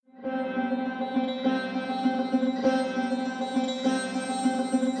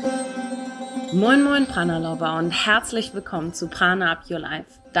Moin Moin Prana Lover und herzlich willkommen zu Prana Up Your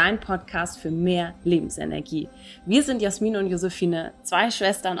Life, dein Podcast für mehr Lebensenergie. Wir sind Jasmin und Josephine, zwei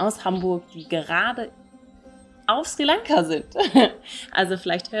Schwestern aus Hamburg, die gerade auf Sri Lanka sind. Also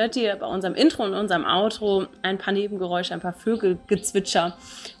vielleicht hört ihr bei unserem Intro und unserem Outro ein paar Nebengeräusche, ein paar Vögelgezwitscher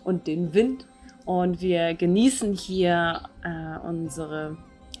und den Wind. Und wir genießen hier unsere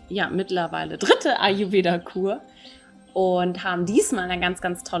mittlerweile 3. Ayurveda-Kur und haben diesmal eine ganz,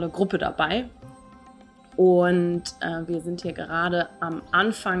 ganz tolle Gruppe dabei. Und wir sind hier gerade am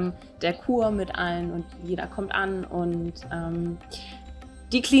Anfang der Kur mit allen und jeder kommt an und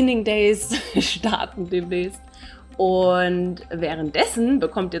die Cleaning Days starten demnächst. Und währenddessen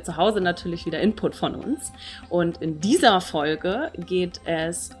bekommt ihr zu Hause natürlich wieder Input von uns. Und in dieser Folge geht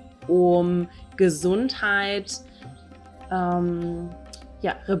es um Gesundheit,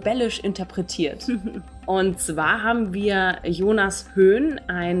 rebellisch interpretiert. Und zwar haben wir Jonas Höhn,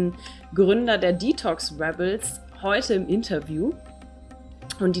 ein Gründer der detoxRebels, heute im Interview.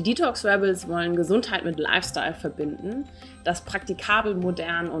 Und die detoxRebels wollen Gesundheit mit Lifestyle verbinden, das praktikabel,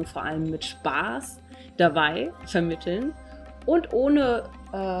 modern und vor allem mit Spaß dabei vermitteln und ohne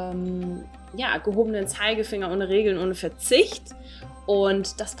gehobenen Zeigefinger, ohne Regeln, ohne Verzicht.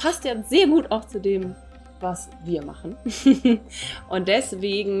 Und das passt ja sehr gut auch zu dem, was wir machen. Und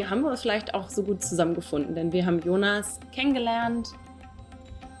deswegen haben wir uns vielleicht auch so gut zusammengefunden, denn wir haben Jonas kennengelernt.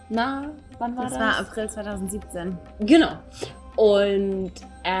 Wann war das? Das war April 2017. Genau. Und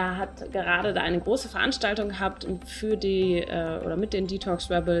er hat gerade da eine große Veranstaltung gehabt für mit den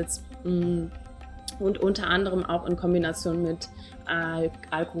detoxRebels und unter anderem auch in Kombination mit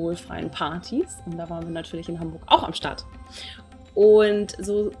alkoholfreien Partys. Und da waren wir natürlich in Hamburg auch am Start. Und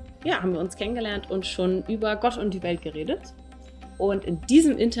so haben wir uns kennengelernt und schon über Gott und die Welt geredet. Und in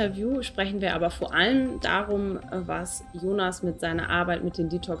diesem Interview sprechen wir aber vor allem darum, was Jonas mit seiner Arbeit mit den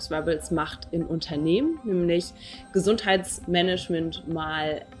detoxRebels macht in Unternehmen, nämlich Gesundheitsmanagement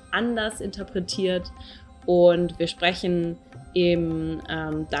mal anders interpretiert. Und wir sprechen eben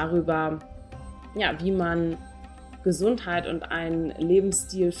darüber, wie man Gesundheit und einen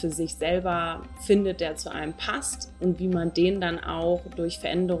Lebensstil für sich selber findet, der zu einem passt und wie man den dann auch durch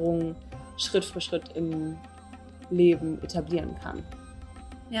Veränderungen Schritt für Schritt im Leben etablieren kann.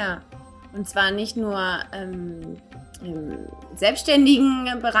 Ja, und zwar nicht nur im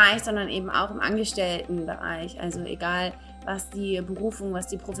selbstständigen Bereich, sondern eben auch im Angestelltenbereich. Also egal, was die Berufung, was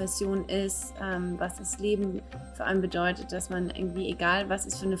die Profession ist, was das Leben für einen bedeutet, dass man irgendwie, egal was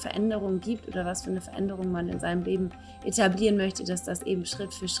es für eine Veränderung gibt oder was für eine Veränderung man in seinem Leben etablieren möchte, dass das eben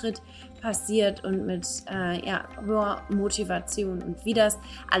Schritt für Schritt passiert und mit hoher Motivation. Und wie das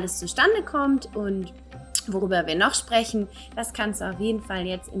alles zustande kommt und worüber wir noch sprechen, das kannst du auf jeden Fall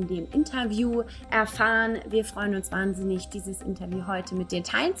jetzt in dem Interview erfahren. Wir freuen uns wahnsinnig, dieses Interview heute mit dir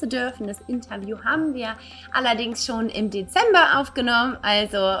teilen zu dürfen. Das Interview haben wir allerdings schon im Dezember aufgenommen,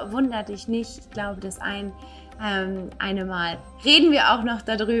 also wunder dich nicht. Ich glaube, das eine Mal reden wir auch noch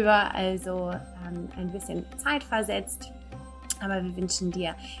darüber, also ein bisschen zeitversetzt. Aber wir wünschen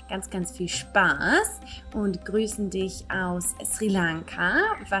dir ganz, ganz viel Spaß und grüßen dich aus Sri Lanka.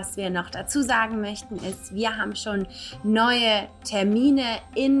 Was wir noch dazu sagen möchten ist, wir haben schon neue Termine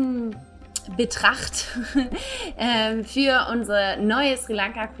in Betracht für unsere neue Sri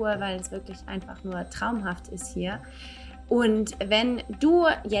Lanka-Kur, weil es wirklich einfach nur traumhaft ist hier. Und wenn du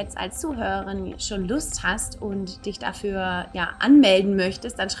jetzt als Zuhörerin schon Lust hast und dich dafür anmelden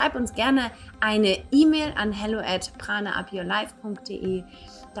möchtest, dann schreib uns gerne eine E-Mail an hello@pranaupyourlife.de,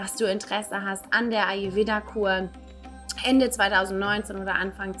 dass du Interesse hast an der Ayurveda-Kur Ende 2019 oder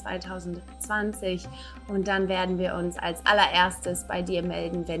Anfang 2020. Und dann werden wir uns als allererstes bei dir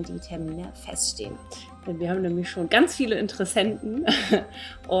melden, wenn die Termine feststehen. Denn wir haben nämlich schon ganz viele Interessenten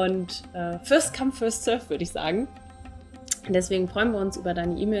und first come, first serve, würde ich sagen. Deswegen freuen wir uns über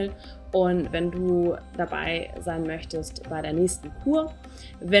deine E-Mail und wenn du dabei sein möchtest bei der nächsten Kur.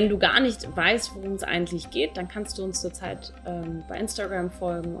 Wenn du gar nicht weißt, worum es eigentlich geht, dann kannst du uns zurzeit bei Instagram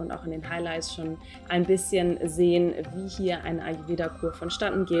folgen und auch in den Highlights schon ein bisschen sehen, wie hier eine Ayurveda-Kur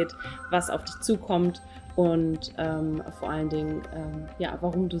vonstatten geht, was auf dich zukommt und vor allen Dingen,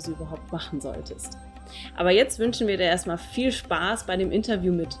 warum du sie überhaupt machen solltest. Aber jetzt wünschen wir dir erstmal viel Spaß bei dem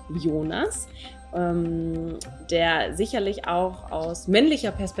Interview mit Jonas, der sicherlich auch aus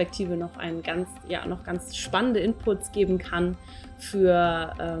männlicher Perspektive noch ganz spannende Inputs geben kann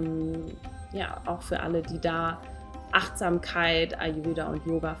für auch für alle, die da Achtsamkeit, Ayurveda und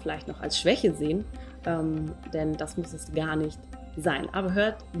Yoga vielleicht noch als Schwäche sehen, denn das muss es gar nicht sein. Aber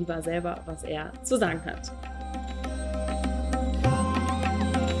hört lieber selber, was er zu sagen hat.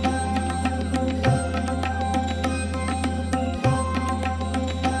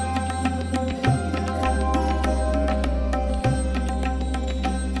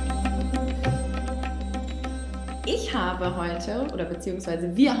 habe heute, oder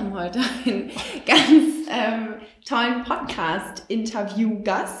beziehungsweise wir haben heute einen ganz tollen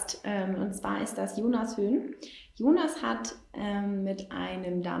Podcast-Interview-Gast. Und zwar ist das Jonas Höhn. Jonas hat mit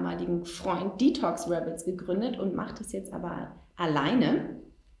einem damaligen Freund detoxRebels gegründet und macht es jetzt aber alleine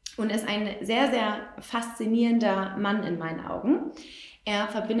und ist ein sehr, sehr faszinierender Mann in meinen Augen. Er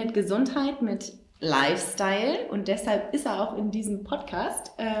verbindet Gesundheit mit Lifestyle und deshalb ist er auch in diesem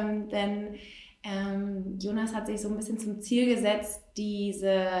Podcast, denn Jonas hat sich so ein bisschen zum Ziel gesetzt, die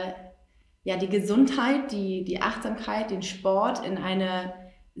Gesundheit, die Achtsamkeit, den Sport in eine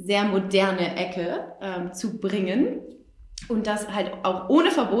sehr moderne Ecke zu bringen und das halt auch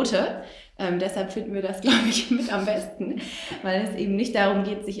ohne Verbote. Deshalb finden wir das, glaube ich, mit am besten, weil es eben nicht darum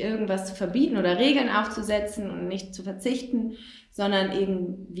geht, sich irgendwas zu verbieten oder Regeln aufzusetzen und nicht zu verzichten, sondern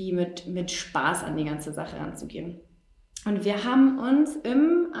irgendwie mit Spaß an die ganze Sache ranzugehen. Und wir haben uns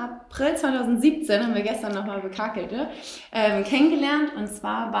im April 2017, haben wir gestern nochmal bekakelt, kennengelernt, und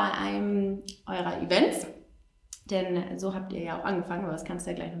zwar bei einem eurer Events. Denn so habt ihr ja auch angefangen, aber das kannst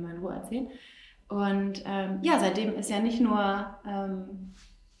du ja gleich nochmal in Ruhe erzählen. Und seitdem ist ja nicht nur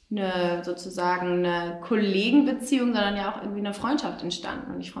eine Kollegenbeziehung, sondern ja auch irgendwie eine Freundschaft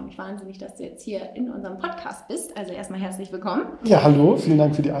entstanden. Und ich freue mich wahnsinnig, dass du jetzt hier in unserem Podcast bist. Also erstmal herzlich willkommen. Ja, hallo, vielen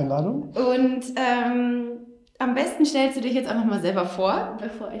Dank für die Einladung. Und am besten stellst du dich jetzt einfach mal selber vor,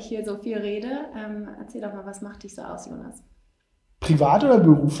 bevor ich hier so viel rede. Erzähl doch mal, was macht dich so aus, Jonas? Privat oder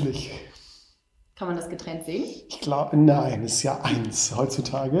beruflich? Kann man das getrennt sehen? Ich glaube, nein, ist ja eins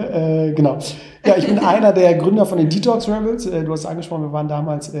heutzutage. Genau. Ja, ich bin einer der Gründer von den detoxRebels. Du hast angesprochen, wir waren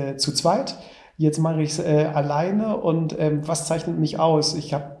damals zu zweit. Jetzt mache ich es alleine. Und was zeichnet mich aus?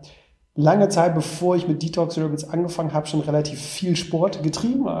 Ich habe lange Zeit, bevor ich mit detoxRebels angefangen habe, schon relativ viel Sport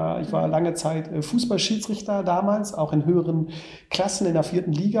getrieben. Ich war lange Zeit Fußballschiedsrichter damals, auch in höheren Klassen in der 4.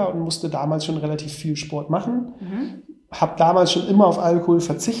 Liga und musste damals schon relativ viel Sport machen. Mhm. Habe damals schon immer auf Alkohol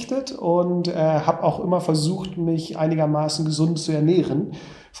verzichtet und habe auch immer versucht, mich einigermaßen gesund zu ernähren.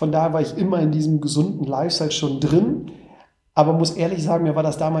 Von daher war ich immer in diesem gesunden Lifestyle schon drin. Aber muss ehrlich sagen, mir war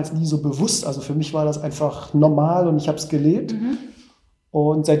das damals nie so bewusst. Also für mich war das einfach normal und ich habe es gelebt. Mhm.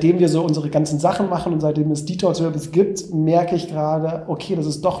 Und seitdem wir so unsere ganzen Sachen machen und seitdem es detoxRebels gibt, merke ich gerade, okay, das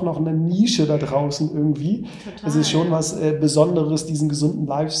ist doch noch eine Nische da draußen irgendwie. Total. Es ist schon was Besonderes, diesen gesunden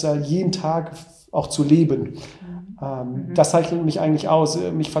Lifestyle jeden Tag auch zu leben. Das zeichnet mich eigentlich aus.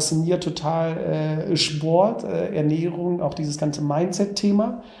 Mich fasziniert total Sport, Ernährung, auch dieses ganze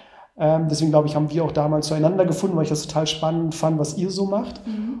Mindset-Thema. Deswegen glaube ich, haben wir auch damals zueinander gefunden, weil ich das total spannend fand, was ihr so macht.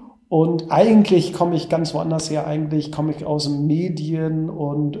 Mhm. Und eigentlich komme ich ganz woanders her. Eigentlich komme ich aus dem Medien-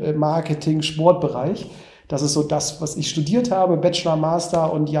 und Marketing-Sportbereich. Das ist so das, was ich studiert habe, Bachelor,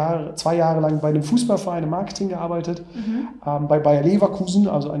 Master und 2 Jahre lang bei einem Fußballverein im Marketing gearbeitet, bei Bayer Leverkusen,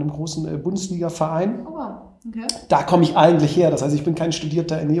 also einem großen Bundesliga-Verein. Oh, wow. Okay. Da komme ich eigentlich her. Das heißt, ich bin kein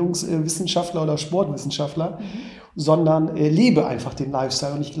studierter Ernährungswissenschaftler oder Sportwissenschaftler, sondern lebe einfach den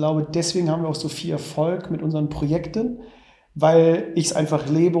Lifestyle. Und ich glaube, deswegen haben wir auch so viel Erfolg mit unseren Projekten, weil ich es einfach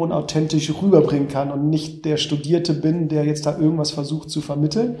lebe und authentisch rüberbringen kann und nicht der Studierte bin, der jetzt da irgendwas versucht zu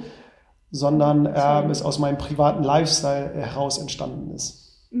vermitteln, sondern es aus meinem privaten Lifestyle heraus entstanden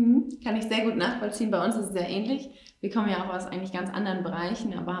ist. Mhm. Kann ich sehr gut nachvollziehen. Bei uns ist es sehr ähnlich. Wir kommen ja auch aus eigentlich ganz anderen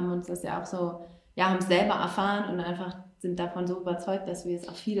Bereichen, aber haben uns das ja auch so, haben es selber erfahren und einfach sind davon so überzeugt, dass wir es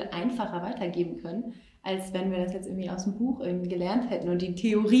auch viel einfacher weitergeben können, als wenn wir das jetzt irgendwie aus dem Buch irgendwie gelernt hätten und die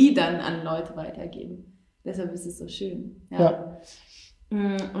Theorie dann an Leute weitergeben. Deshalb ist es so schön. Ja.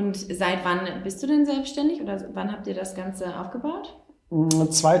 Und seit wann bist du denn selbstständig oder wann habt ihr das Ganze aufgebaut?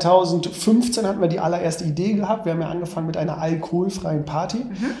 2015 hatten wir die allererste Idee gehabt. Wir haben ja angefangen mit einer alkoholfreien Party.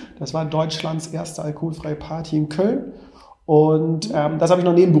 Mhm. Das war Deutschlands erste alkoholfreie Party in Köln. Und das habe ich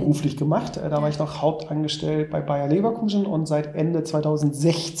noch nebenberuflich gemacht. Da war ich noch hauptangestellt bei Bayer Leverkusen und seit Ende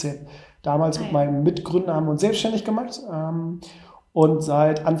 2016, damals mit meinem Mitgründer, haben wir uns selbstständig gemacht. Und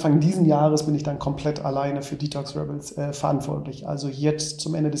seit Anfang diesen Jahres bin ich dann komplett alleine für detoxRebels verantwortlich. Also jetzt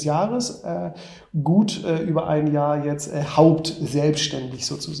zum Ende des Jahres gut über ein Jahr jetzt hauptselbstständig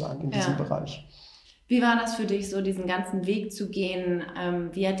sozusagen in diesem Bereich. Wie war das für dich, so diesen ganzen Weg zu gehen?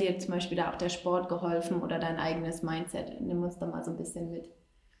 Wie hat dir zum Beispiel da auch der Sport geholfen oder dein eigenes Mindset? Nimm uns da mal so ein bisschen mit.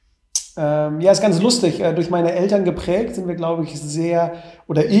 Ist ganz lustig. Durch meine Eltern geprägt sind wir, glaube ich,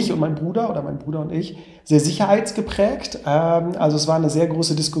 ich und mein Bruder und ich, sehr sicherheitsgeprägt. Also es war eine sehr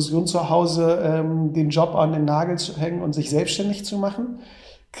große Diskussion zu Hause, den Job an den Nagel zu hängen und sich selbstständig zu machen.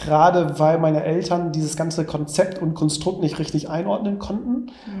 Gerade weil meine Eltern dieses ganze Konzept und Konstrukt nicht richtig einordnen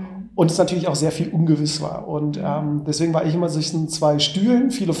konnten. Und es natürlich auch sehr viel ungewiss war. Und deswegen war ich immer zwischen 2 Stühlen.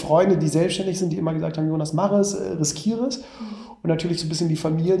 Viele Freunde, die selbstständig sind, die immer gesagt haben, Jonas, mach es, riskiere es. Und natürlich so ein bisschen die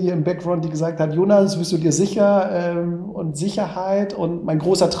Familie im Background, die gesagt hat, Jonas, bist du dir sicher und Sicherheit? Und mein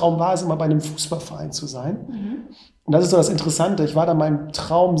großer Traum war es immer, bei einem Fußballverein zu sein. Und das ist so das Interessante. Ich war da meinem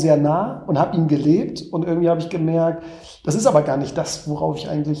Traum sehr nah und habe ihn gelebt. Und irgendwie habe ich gemerkt, das ist aber gar nicht das, worauf ich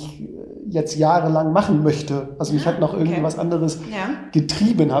eigentlich jetzt jahrelang machen möchte. Also mich hat noch irgendwie was anderes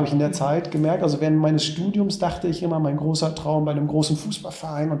getrieben, habe ich in der Zeit gemerkt. Also während meines Studiums dachte ich immer, mein großer Traum bei einem großen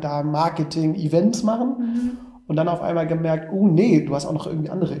Fußballverein und da Marketing, Events machen. Und dann auf einmal gemerkt, oh nee, du hast auch noch irgendwie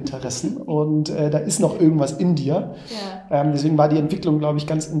andere Interessen und da ist noch irgendwas in dir. Deswegen war die Entwicklung, glaube ich,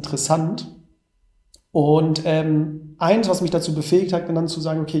 ganz interessant. Und eins, was mich dazu befähigt hat, dann zu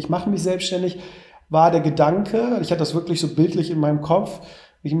sagen, okay, ich mache mich selbstständig, war der Gedanke, ich hatte das wirklich so bildlich in meinem Kopf,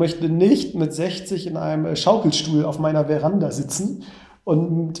 ich möchte nicht mit 60 in einem Schaukelstuhl auf meiner Veranda sitzen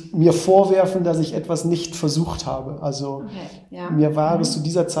und mir vorwerfen, dass ich etwas nicht versucht habe. Also mir war es zu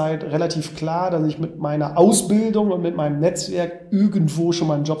dieser Zeit relativ klar, dass ich mit meiner Ausbildung und mit meinem Netzwerk irgendwo schon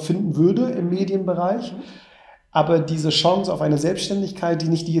mal einen Job finden würde im Medienbereich. Aber diese Chance auf eine Selbstständigkeit, die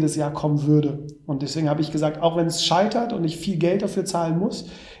nicht jedes Jahr kommen würde. Und deswegen habe ich gesagt, auch wenn es scheitert und ich viel Geld dafür zahlen muss,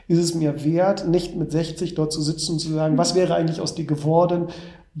 ist es mir wert, nicht mit 60 dort zu sitzen und zu sagen, was wäre eigentlich aus dir geworden,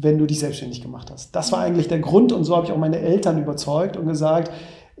 wenn du dich selbstständig gemacht hast. Das war eigentlich der Grund und so habe ich auch meine Eltern überzeugt und gesagt,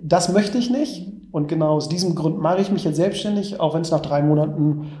 das möchte ich nicht. Und genau aus diesem Grund mache ich mich jetzt selbstständig, auch wenn es nach 3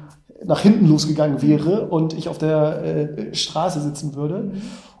 Monaten nach hinten losgegangen wäre und ich auf der Straße sitzen würde.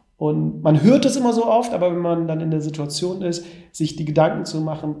 Und man hört es immer so oft, aber wenn man dann in der Situation ist, sich die Gedanken zu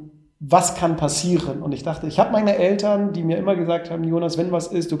machen, was kann passieren? Und ich dachte, ich habe meine Eltern, die mir immer gesagt haben, Jonas, wenn was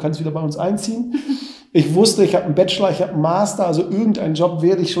ist, du kannst wieder bei uns einziehen. Ich wusste, ich habe einen Bachelor, ich habe einen Master, also irgendeinen Job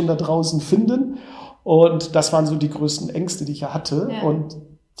werde ich schon da draußen finden. Und das waren so die größten Ängste, die ich hatte. Und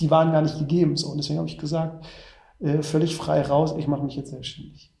die waren gar nicht gegeben. So. Und deswegen habe ich gesagt, völlig frei raus, ich mache mich jetzt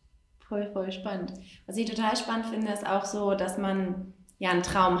selbstständig. Voll spannend. Was ich total spannend finde, ist auch so, dass man einen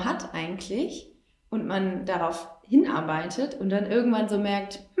Traum hat eigentlich und man darauf hinarbeitet und dann irgendwann so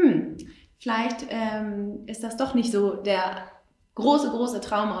merkt, vielleicht ist das doch nicht so der große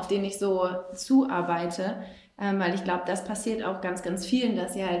Traum, auf den ich so zuarbeite, weil ich glaube, das passiert auch ganz, ganz vielen,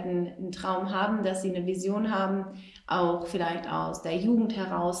 dass sie halt einen Traum haben, dass sie eine Vision haben, auch vielleicht aus der Jugend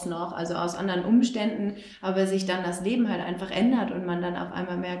heraus noch, also aus anderen Umständen, aber sich dann das Leben halt einfach ändert und man dann auf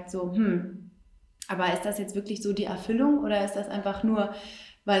einmal merkt so, aber ist das jetzt wirklich so die Erfüllung oder ist das einfach nur,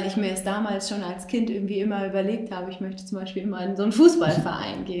 weil ich mir es damals schon als Kind irgendwie immer überlegt habe, ich möchte zum Beispiel immer in so einen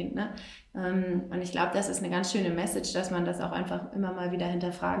Fußballverein gehen. Ne? Und ich glaube, das ist eine ganz schöne Message, dass man das auch einfach immer mal wieder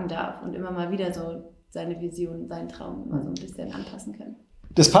hinterfragen darf und immer mal wieder so seine Vision, seinen Traum immer so ein bisschen anpassen kann.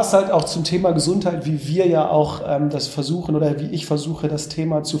 Das passt halt auch zum Thema Gesundheit, wie wir ja auch das versuchen oder wie ich versuche, das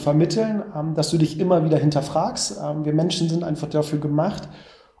Thema zu vermitteln, dass du dich immer wieder hinterfragst. Wir Menschen sind einfach dafür gemacht,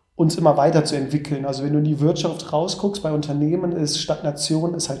 uns immer weiterzuentwickeln. Also wenn du in die Wirtschaft rausguckst, bei Unternehmen ist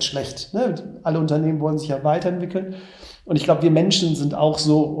Stagnation ist halt schlecht. Ne? Alle Unternehmen wollen sich ja weiterentwickeln. Und ich glaube, wir Menschen sind auch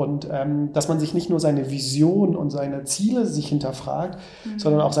so. Und dass man sich nicht nur seine Vision und seine Ziele sich hinterfragt,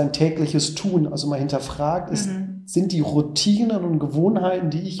 sondern auch sein tägliches Tun. Also mal hinterfragt, sind die Routinen und Gewohnheiten,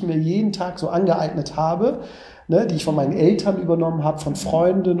 die ich mir jeden Tag so angeeignet habe, ne, die ich von meinen Eltern übernommen habe, von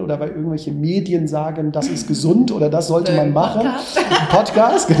Freunden oder bei irgendwelchen Medien sagen, das ist gesund oder das sollte man machen.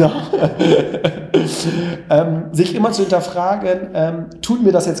 Podcast, genau. Sich immer zu hinterfragen, tut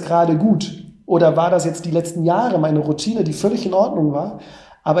mir das jetzt gerade gut? Oder war das jetzt die letzten Jahre meine Routine, die völlig in Ordnung war?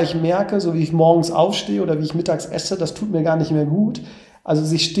 Aber ich merke, so wie ich morgens aufstehe oder wie ich mittags esse, das tut mir gar nicht mehr gut. Also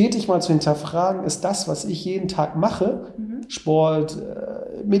sich stetig mal zu hinterfragen, ist das, was ich jeden Tag mache, Sport,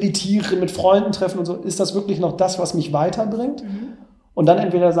 meditieren, mit Freunden treffen und so, ist das wirklich noch das, was mich weiterbringt? Und dann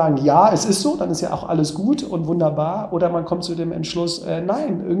entweder sagen, ja, es ist so, dann ist ja auch alles gut und wunderbar, oder man kommt zu dem Entschluss,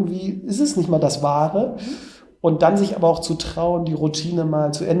 nein, irgendwie ist es nicht mal das Wahre. Und dann sich aber auch zu trauen, die Routine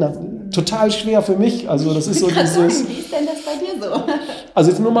mal zu ändern. Total schwer für mich. Also das ist so dieses. Wie ist denn das bei dir so? Also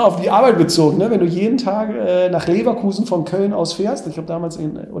jetzt nur mal auf die Arbeit bezogen, ne? Wenn du jeden Tag nach Leverkusen von Köln aus fährst, ich habe damals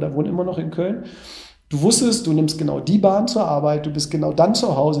wohne immer noch in Köln, du wusstest, du nimmst genau die Bahn zur Arbeit, du bist genau dann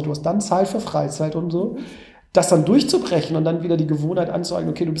zu Hause, du hast dann Zeit für Freizeit und so. Das dann durchzubrechen und dann wieder die Gewohnheit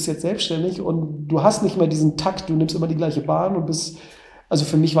anzueignen, okay, du bist jetzt selbstständig und du hast nicht mehr diesen Takt, du nimmst immer die gleiche Bahn und bist. Also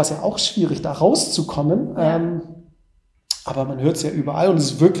für mich war es ja auch schwierig, da rauszukommen. Ja. Aber man hört es ja überall und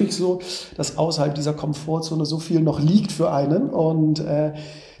es ist wirklich so, dass außerhalb dieser Komfortzone so viel noch liegt für einen. Und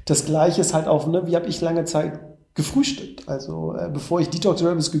das Gleiche ist halt auch, ne, wie habe ich lange Zeit gefrühstückt? Also bevor ich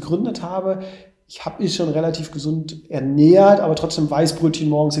detoxRebels gegründet habe, ich habe mich schon relativ gesund ernährt, aber trotzdem Weißbrötchen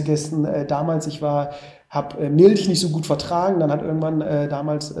morgens gegessen. Damals, ich war habe Milch nicht so gut vertragen. Dann hat irgendwann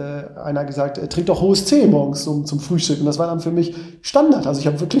damals einer gesagt, trink doch hohes C morgens zum Frühstück. Und das war dann für mich Standard. Also ich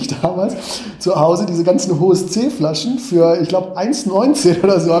habe wirklich damals zu Hause diese ganzen hohes C-Flaschen für, ich glaube, 1,19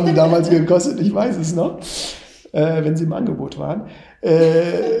 oder so haben die damals gekostet. Ich weiß es noch, wenn sie im Angebot waren.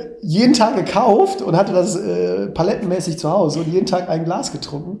 Jeden Tag gekauft und hatte das palettenmäßig zu Hause und jeden Tag ein Glas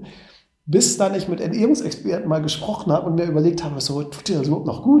getrunken. Bis dann ich mit Ernährungsexperten mal gesprochen habe und mir überlegt habe, so, tut dir das überhaupt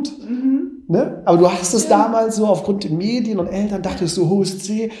noch gut? Ne? Aber du hast es damals so aufgrund der Medien und Eltern, dachtest du, hohes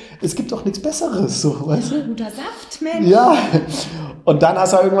C, es gibt doch nichts Besseres. So, weißt du? Guter Saft, Mensch. Ja, und dann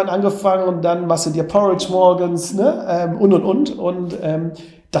hast du irgendwann angefangen und dann machst du dir Porridge morgens, ne? Und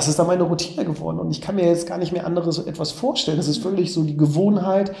das ist dann meine Routine geworden. Und ich kann mir jetzt gar nicht mehr anderes so etwas vorstellen. Es ist wirklich so die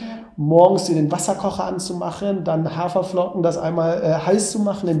Gewohnheit, morgens dir den Wasserkocher anzumachen, dann Haferflocken, das einmal heiß zu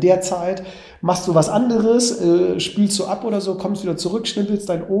machen. In der Zeit machst du was anderes, spülst du ab oder so, kommst wieder zurück, schnippelst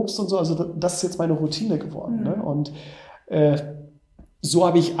dein Obst und so. Also das ist jetzt meine Routine geworden. Ne? Und so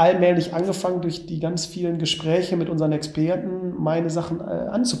habe ich allmählich angefangen, durch die ganz vielen Gespräche mit unseren Experten meine Sachen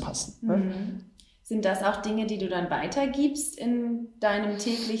anzupassen. Ne? Sind das auch Dinge, die du dann weitergibst in deinem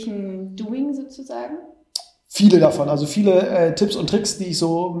täglichen Doing sozusagen? Viele davon, also viele Tipps und Tricks, die ich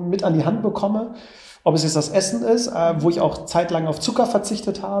so mit an die Hand bekomme. Ob es jetzt das Essen ist, wo ich auch zeitlang auf Zucker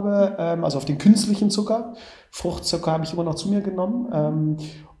verzichtet habe, also auf den künstlichen Zucker. Fruchtzucker habe ich immer noch zu mir genommen.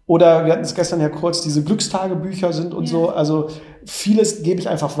 Oder wir hatten es gestern ja kurz, diese Glückstagebücher sind und so. Also vieles gebe ich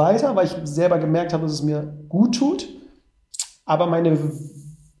einfach weiter, weil ich selber gemerkt habe, dass es mir gut tut. Aber meine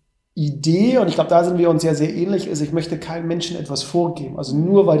Idee, und ich glaube, da sind wir uns ja sehr ähnlich, ist, ich möchte keinem Menschen etwas vorgeben. Also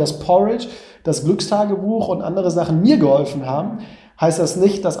nur weil das Porridge, das Glückstagebuch und andere Sachen mir geholfen haben, heißt das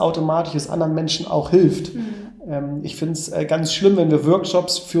nicht, dass automatisch es anderen Menschen auch hilft. Ich finde es ganz schlimm, wenn wir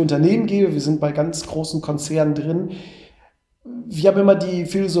Workshops für Unternehmen geben. Wir sind bei ganz großen Konzernen drin. Wir haben immer die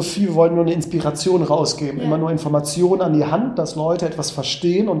Philosophie, wir wollen nur eine Inspiration rausgeben, immer nur Informationen an die Hand, dass Leute etwas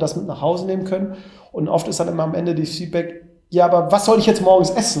verstehen und das mit nach Hause nehmen können. Und oft ist dann immer am Ende die Feedback, ja, aber was soll ich jetzt morgens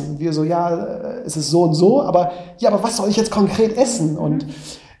essen? Wir so, ja, es ist so und so, aber was soll ich jetzt konkret essen? Und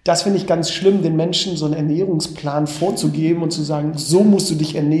das finde ich ganz schlimm, den Menschen so einen Ernährungsplan vorzugeben und zu sagen, so musst du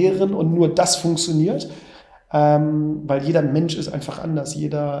dich ernähren und nur das funktioniert. Weil jeder Mensch ist einfach anders.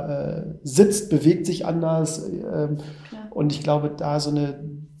 Jeder sitzt, bewegt sich anders. Und ich glaube, da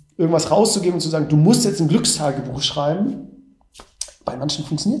irgendwas rauszugeben und zu sagen, du musst jetzt ein Glückstagebuch schreiben, bei manchen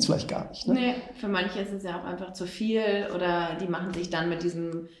funktioniert es vielleicht gar nicht. Ne? Nee, für manche ist es ja auch einfach zu viel oder die machen sich dann mit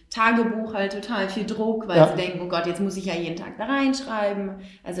diesem Tagebuch halt total viel Druck, weil sie denken, oh Gott, jetzt muss ich ja jeden Tag da reinschreiben.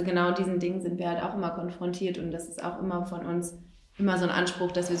 Also genau diesen Dingen sind wir halt auch immer konfrontiert und das ist auch immer von uns immer so ein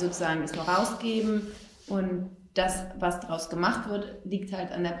Anspruch, dass wir sozusagen das nur rausgeben und das, was daraus gemacht wird, liegt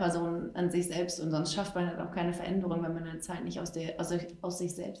halt an der Person, an sich selbst und sonst schafft man halt auch keine Veränderung, wenn man eine Zeit nicht aus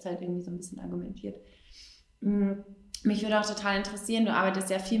sich selbst halt irgendwie so ein bisschen argumentiert. Mich würde auch total interessieren, du arbeitest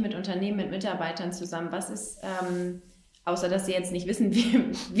ja viel mit Unternehmen, mit Mitarbeitern zusammen. Was ist, außer dass sie jetzt nicht wissen,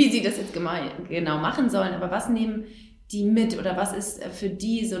 wie sie das jetzt genau machen sollen, aber was nehmen die mit oder was ist für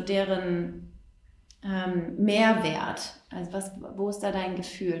die so deren Mehrwert? Also wo ist da dein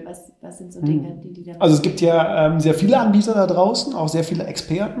Gefühl? Was sind so Dinge, die da... Also es gibt ja sehr viele Anbieter da draußen, auch sehr viele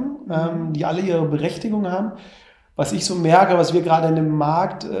Experten, die alle ihre Berechtigung haben. Was ich so merke, was wir gerade in dem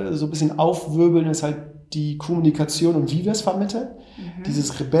Markt so ein bisschen aufwirbeln, ist halt die Kommunikation und wie wir es vermitteln.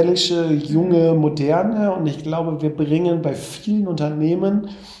 Dieses rebellische, junge, moderne. Und ich glaube, wir bringen bei vielen Unternehmen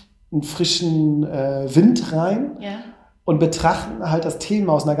einen frischen Wind rein und betrachten halt das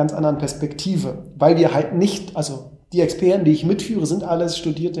Thema aus einer ganz anderen Perspektive. Weil wir halt nicht, also die Experten, die ich mitführe, sind alles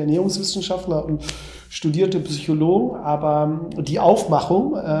studierte Ernährungswissenschaftler und studierte Psychologen, aber die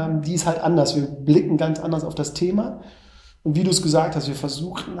Aufmachung, die ist halt anders. Wir blicken ganz anders auf das Thema. Und wie du es gesagt hast, wir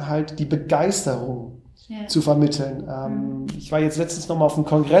versuchen halt die Begeisterung zu vermitteln. Ich war jetzt letztens nochmal auf einem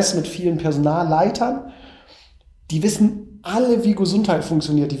Kongress mit vielen Personalleitern. Die wissen alle, wie Gesundheit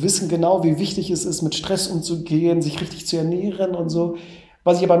funktioniert. Die wissen genau, wie wichtig es ist, mit Stress umzugehen, sich richtig zu ernähren und so.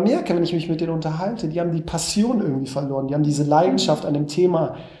 Was ich aber merke, wenn ich mich mit denen unterhalte, die haben die Passion irgendwie verloren. Die haben diese Leidenschaft an dem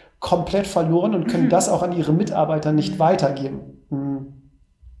Thema komplett verloren und können das auch an ihre Mitarbeiter nicht weitergeben.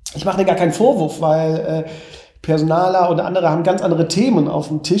 Ich mache dir gar keinen Vorwurf, weil Personaler oder andere haben ganz andere Themen auf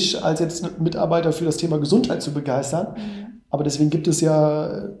dem Tisch, als jetzt Mitarbeiter für das Thema Gesundheit zu begeistern. Aber deswegen gibt es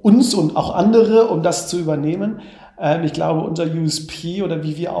ja uns und auch andere, um das zu übernehmen. Ich glaube, unser USP oder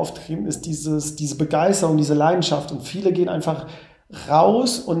wie wir auftreten, ist diese Begeisterung, diese Leidenschaft. Und viele gehen einfach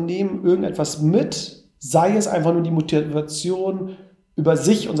raus und nehmen irgendetwas mit, sei es einfach nur die Motivation, über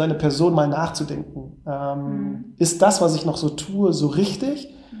sich und seine Person mal nachzudenken. Ist das, was ich noch so tue, so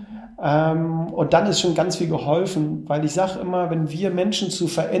richtig? Und dann ist schon ganz viel geholfen, weil ich sage immer, wenn wir Menschen zu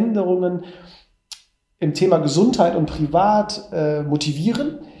Veränderungen im Thema Gesundheit und privat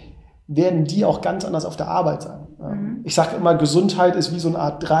motivieren, werden die auch ganz anders auf der Arbeit sein. Ich sage immer, Gesundheit ist wie so eine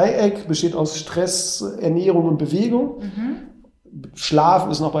Art Dreieck, besteht aus Stress, Ernährung und Bewegung.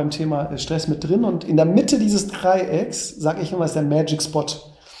 Schlafen ist noch beim Thema Stress mit drin. Und in der Mitte dieses Dreiecks, sage ich immer, ist der Magic Spot.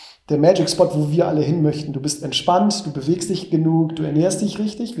 Der Magic Spot, wo wir alle hin möchten. Du bist entspannt, du bewegst dich genug, du ernährst dich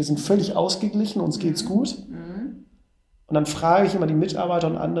richtig, wir sind völlig ausgeglichen, uns geht's gut. Und dann frage ich immer die Mitarbeiter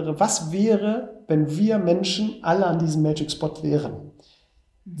und andere, was wäre, wenn wir Menschen alle an diesem Magic Spot wären?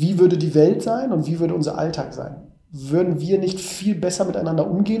 Wie würde die Welt sein und wie würde unser Alltag sein? Würden wir nicht viel besser miteinander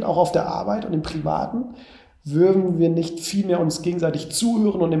umgehen, auch auf der Arbeit und im Privaten? Würden wir nicht viel mehr uns gegenseitig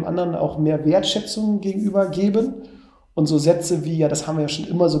zuhören und dem anderen auch mehr Wertschätzung gegenüber geben? Und so Sätze wie, ja, das haben wir ja schon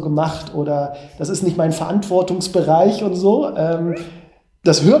immer so gemacht oder das ist nicht mein Verantwortungsbereich und so,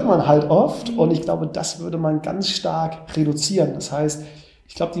 das hört man halt oft und ich glaube, das würde man ganz stark reduzieren. Das heißt,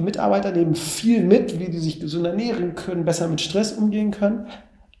 ich glaube, die Mitarbeiter nehmen viel mit, wie die sich gesund ernähren können, besser mit Stress umgehen können,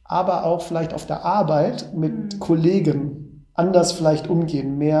 aber auch vielleicht auf der Arbeit mit Kollegen anders vielleicht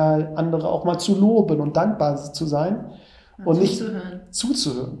umgehen, mehr andere auch mal zu loben und dankbar zu sein und nicht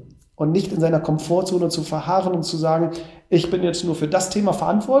zuzuhören und nicht in seiner Komfortzone zu verharren und zu sagen, ich bin jetzt nur für das Thema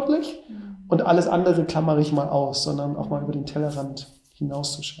verantwortlich und alles andere klammere ich mal aus, sondern auch mal über den Tellerrand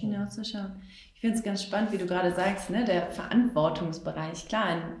hinauszuschauen. Ich finde es ganz spannend, wie du gerade sagst, ne, der Verantwortungsbereich.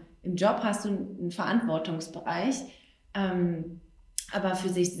 Klar, im Job hast du einen Verantwortungsbereich, aber für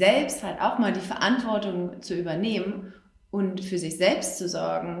sich selbst halt auch mal die Verantwortung zu übernehmen und für sich selbst zu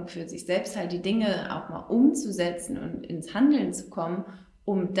sorgen, für sich selbst halt die Dinge auch mal umzusetzen und ins Handeln zu kommen,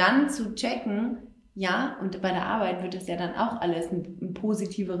 um dann zu checken, ja, und bei der Arbeit wird es ja dann auch alles einen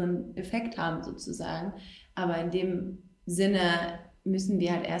positiveren Effekt haben sozusagen, aber in dem Sinne müssen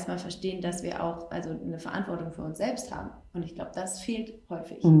wir halt erstmal verstehen, dass wir auch also eine Verantwortung für uns selbst haben. Und ich glaube, das fehlt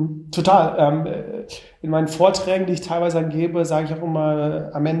häufig. Total. In meinen Vorträgen, die ich teilweise gebe, sage ich auch immer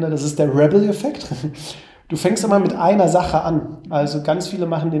am Ende, das ist der Rebel-Effekt. Du fängst immer mit einer Sache an. Also ganz viele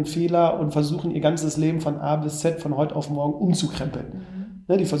machen den Fehler und versuchen ihr ganzes Leben von A bis Z von heute auf morgen umzukrempeln.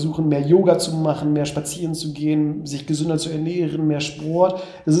 Die versuchen mehr Yoga zu machen, mehr spazieren zu gehen, sich gesünder zu ernähren, mehr Sport.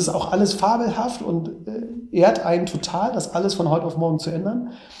 Das ist auch alles fabelhaft und ehrt einen total, das alles von heute auf morgen zu ändern.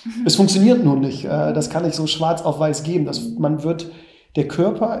 Es funktioniert nur nicht. Das kann ich so schwarz auf weiß geben. Der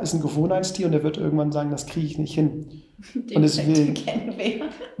Körper ist ein Gewohnheitstier und der wird irgendwann sagen, das kriege ich nicht hin. Den Effekt kennen wir.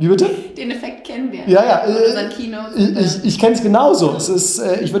 Wie bitte? Den Effekt kennen wir. Ja. Keynotes. Ich kenne es genauso.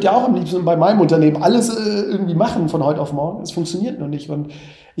 Ich würde ja auch am liebsten bei meinem Unternehmen alles irgendwie machen von heute auf morgen. Es funktioniert nur nicht. Und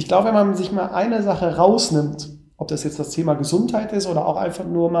ich glaube, wenn man sich mal eine Sache rausnimmt, ob das jetzt das Thema Gesundheit ist oder auch einfach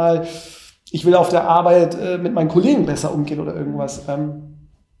nur mal, ich will auf der Arbeit mit meinen Kollegen besser umgehen oder irgendwas.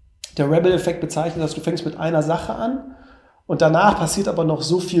 Der Rebel-Effekt bezeichnet, dass du fängst mit einer Sache an. Und danach passiert aber noch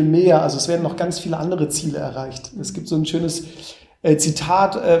so viel mehr. Also es werden noch ganz viele andere Ziele erreicht. Es gibt so ein schönes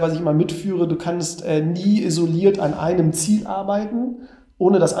Zitat, was ich immer mitführe. Du kannst nie isoliert an einem Ziel arbeiten,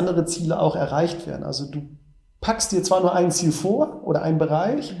 ohne dass andere Ziele auch erreicht werden. Also du packst dir zwar nur ein Ziel vor oder einen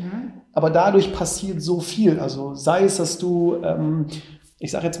Bereich, aber dadurch passiert so viel. Also sei es, dass du,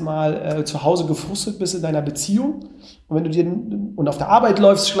 ich sage jetzt mal, zu Hause gefrustet bist in deiner Beziehung und auf der Arbeit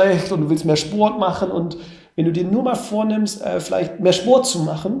läuft es schlecht und du willst mehr Sport machen und wenn du dir nur mal vornimmst, vielleicht mehr Sport zu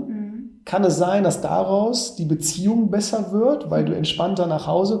machen, kann es sein, dass daraus die Beziehung besser wird, weil du entspannter nach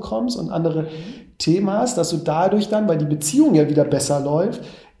Hause kommst und andere Themen hast, dass du dadurch dann, weil die Beziehung ja wieder besser läuft,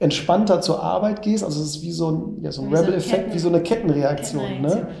 entspannter zur Arbeit gehst. Also es ist wie so ein Rebel-Effekt, wie so eine Kettenreaktion.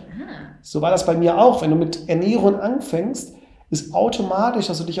 Ne? So war das bei mir auch. Wenn du mit Ernährung anfängst, ist automatisch,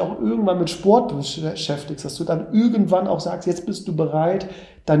 dass du dich auch irgendwann mit Sport beschäftigst, dass du dann irgendwann auch sagst, jetzt bist du bereit,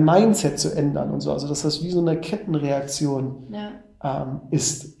 dein Mindset zu ändern und so. Also dass das wie so eine Kettenreaktion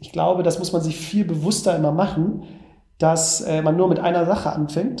ist. Ich glaube, das muss man sich viel bewusster immer machen, dass man nur mit einer Sache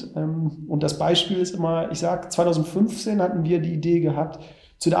anfängt. Und das Beispiel ist immer, ich sage, 2015 hatten wir die Idee gehabt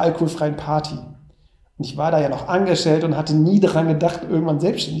zu der alkoholfreien Party. Und ich war da ja noch angestellt und hatte nie daran gedacht, irgendwann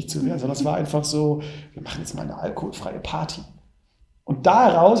selbstständig zu werden. Sondern das war einfach so, wir machen jetzt mal eine alkoholfreie Party. Und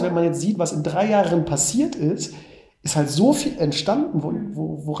daraus, wenn man jetzt sieht, was in 3 Jahren passiert ist halt so viel entstanden,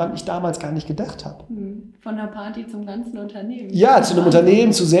 woran ich damals gar nicht gedacht habe. Von der Party zum ganzen Unternehmen. Ja, zu einem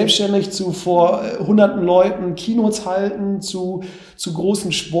Unternehmen, zu selbstständig, zu vor hunderten Leuten Keynotes halten, zu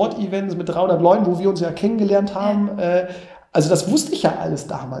großen Sportevents mit 300 Leuten, wo wir uns ja kennengelernt haben. Also das wusste ich ja alles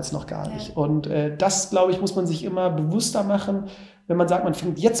damals noch gar nicht. Und das, glaube ich, muss man sich immer bewusster machen. Wenn man sagt, man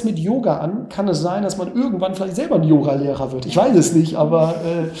fängt jetzt mit Yoga an, kann es sein, dass man irgendwann vielleicht selber ein Yoga-Lehrer wird. Ich weiß es nicht, aber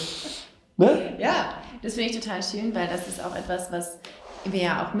ne? Ja, das finde ich total schön, weil das ist auch etwas, was wir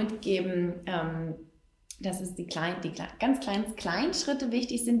ja auch mitgeben, dass es die ganz kleinen Schritte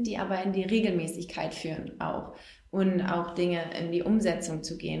wichtig sind, die aber in die Regelmäßigkeit führen auch. Und auch Dinge in die Umsetzung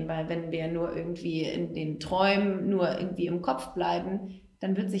zu gehen, weil wenn wir nur irgendwie in den Träumen, nur irgendwie im Kopf bleiben,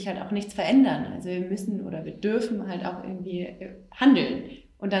 dann wird sich halt auch nichts verändern. Also wir müssen oder wir dürfen halt auch irgendwie handeln.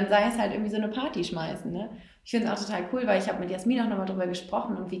 Und dann sei es halt irgendwie so eine Party schmeißen. Ne? Ich finde es auch total cool, weil ich habe mit Jasmin auch nochmal drüber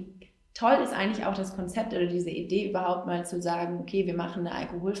gesprochen und wie toll ist eigentlich auch das Konzept oder diese Idee überhaupt mal zu sagen, okay, wir machen eine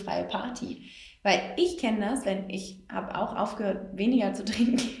alkoholfreie Party. Weil ich kenne das, ich habe auch aufgehört, weniger zu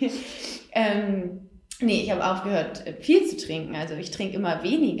trinken. Ich habe aufgehört, viel zu trinken. Also ich trinke immer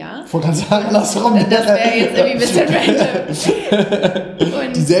weniger. Ich wollte gerade sagen, andersrum. Das wäre jetzt irgendwie ein bisschen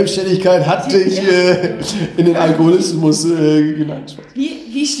random. Die Selbstständigkeit hat dich in den Alkoholismus genannt.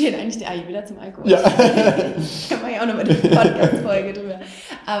 Wie steht eigentlich der Ayurveda zum Alkohol? Ja. Da kann man ja auch nochmal eine Podcast-Folge drüber.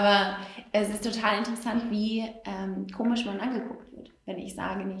 Aber es ist total interessant, wie komisch man angeguckt wird, wenn ich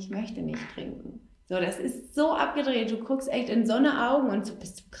sage, nee, ich möchte nicht trinken. So, das ist so abgedreht. Du guckst echt in so eine Augen und so,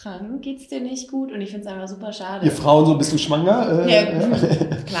 bist du krank? Geht's dir nicht gut? Und ich finde es einfach super schade. Ihr Frauen so, bist du schwanger?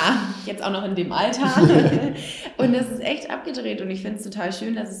 Klar, jetzt auch noch in dem Alter. Und das ist echt abgedreht. Und ich finde es total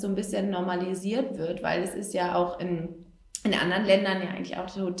schön, dass es so ein bisschen normalisiert wird, weil es ist ja auch in anderen Ländern ja eigentlich auch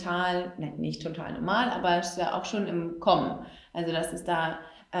total, nicht total normal, aber es ist ja auch schon im Kommen. Also das ist da,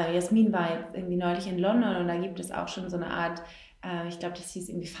 Jasmin war jetzt irgendwie neulich in London und da gibt es auch schon so eine Art, ich glaube, das hieß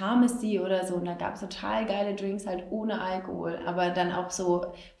irgendwie Pharmacy oder so und da gab es total geile Drinks halt ohne Alkohol, aber dann auch so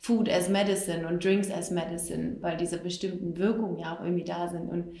Food as Medicine und Drinks as Medicine, weil diese bestimmten Wirkungen ja auch irgendwie da sind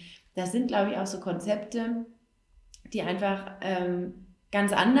und das sind, glaube ich, auch so Konzepte, die einfach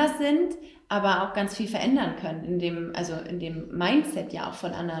ganz anders sind, aber auch ganz viel verändern können in dem Mindset ja auch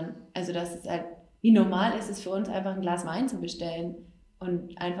von anderen. Also das ist halt, wie normal ist es für uns einfach ein Glas Wein zu bestellen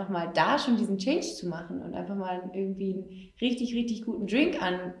und einfach mal da schon diesen Change zu machen und einfach mal irgendwie einen richtig, richtig guten Drink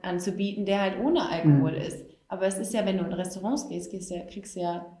anzubieten, der halt ohne Alkohol ist. Aber es ist ja, wenn du in Restaurants gehst, kriegst du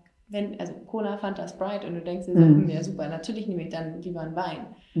ja, Cola, Fanta, Sprite und du denkst dir so, ja super, natürlich nehme ich dann lieber einen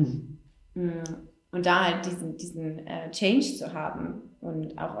Wein. Und da halt diesen Change zu haben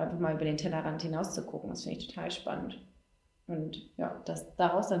und auch einfach mal über den Tellerrand hinaus zu gucken, das finde ich total spannend. Und ja, dass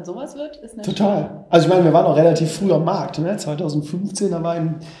daraus dann sowas wird, ist natürlich... Total. Also ich meine, wir waren auch relativ früh am Markt. Ne? 2015, da war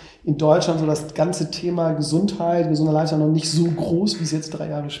in Deutschland so das ganze Thema Gesundheit, gesunder Lifestyle noch nicht so groß, wie es jetzt 3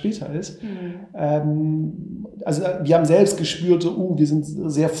 Jahre später ist. Also wir haben selbst gespürt, so, wir sind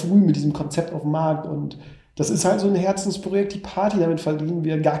sehr früh mit diesem Konzept auf dem Markt und das ist halt so ein Herzensprojekt, die Party, damit verdienen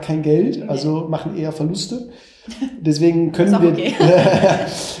wir gar kein Geld, also machen eher Verluste. Deswegen können wir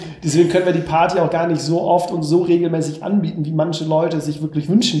die Party auch gar nicht so oft und so regelmäßig anbieten, wie manche Leute es sich wirklich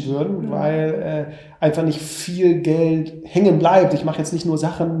wünschen würden, weil einfach nicht viel Geld hängen bleibt. Ich mache jetzt nicht nur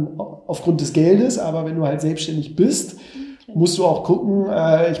Sachen aufgrund des Geldes, aber wenn du halt selbstständig bist, musst du auch gucken,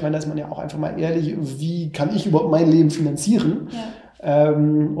 ich meine, da ist man ja auch einfach mal ehrlich, wie kann ich überhaupt mein Leben finanzieren? Ja.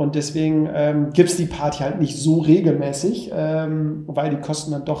 Und deswegen gibt es die Party halt nicht so regelmäßig, weil die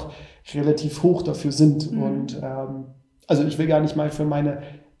Kosten dann doch relativ hoch dafür sind. Und also ich will gar nicht mal für meine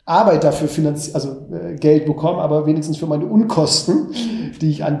Arbeit dafür Geld bekommen, aber wenigstens für meine Unkosten,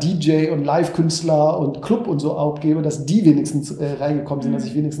 die ich an DJ und Live-Künstler und Club und so abgebe, dass die wenigstens reingekommen sind, dass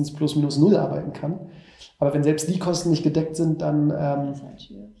ich wenigstens plus minus null arbeiten kann. Aber wenn selbst die Kosten nicht gedeckt sind, dann das ist halt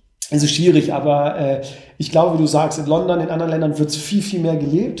schwierig. Es ist schwierig, aber ich glaube, wie du sagst, in London, in anderen Ländern wird es viel, viel mehr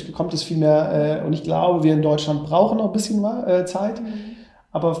gelebt, kommt es viel mehr und ich glaube, wir in Deutschland brauchen noch ein bisschen Zeit.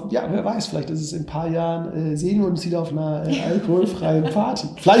 Aber ja, wer weiß, vielleicht ist es in ein paar Jahren, sehen wir uns wieder auf einer alkoholfreien Party.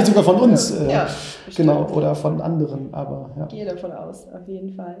 Vielleicht sogar von uns, genau, oder von anderen, aber ja. Ich gehe davon aus, auf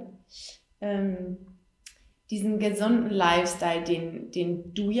jeden Fall. Diesen gesunden Lifestyle,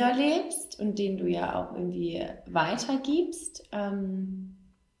 den du ja lebst und den du ja auch irgendwie weitergibst,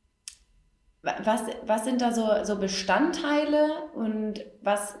 was sind da so Bestandteile und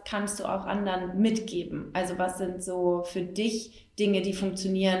was kannst du auch anderen mitgeben? Also was sind so für dich Dinge, die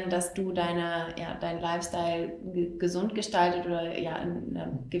funktionieren, dass du dein Lifestyle gesund gestaltet oder ja in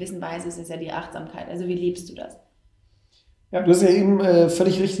einer gewissen Weise ist es ja die Achtsamkeit. Also wie lebst du das? Ja, du hast ja eben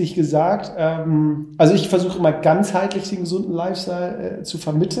völlig richtig gesagt. Also ich versuche immer ganzheitlich den gesunden Lifestyle zu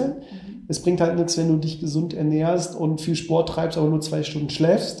vermitteln. Es bringt halt nichts, wenn du dich gesund ernährst und viel Sport treibst, aber nur 2 Stunden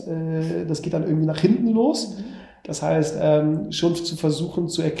schläfst. Das geht dann irgendwie nach hinten los. Das heißt, schon zu versuchen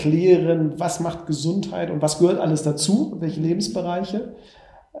zu erklären, was macht Gesundheit und was gehört alles dazu, welche Lebensbereiche.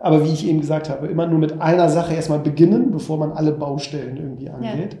 Aber wie ich eben gesagt habe, immer nur mit einer Sache erstmal beginnen, bevor man alle Baustellen irgendwie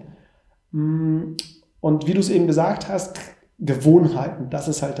angeht. Ja. Und wie du es eben gesagt hast, Gewohnheiten, das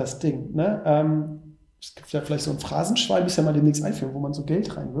ist halt das Ding, ne? Es gibt ja vielleicht so ein Phrasenschwein, muss ja mal demnächst einführen, wo man so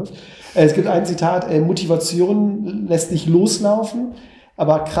Geld reinwirft. Es gibt ein Zitat, Motivation lässt dich loslaufen,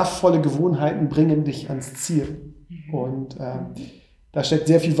 aber kraftvolle Gewohnheiten bringen dich ans Ziel. Und da steckt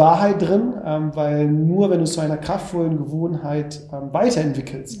sehr viel Wahrheit drin, weil nur wenn du zu einer kraftvollen Gewohnheit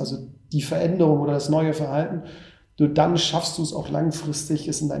weiterentwickelst, also die Veränderung oder das neue Verhalten, dann schaffst du es auch langfristig,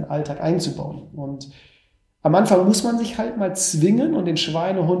 es in deinen Alltag einzubauen. Und am Anfang muss man sich halt mal zwingen und den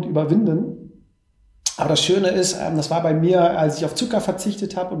Schweinehund überwinden. Aber das Schöne ist, das war bei mir, als ich auf Zucker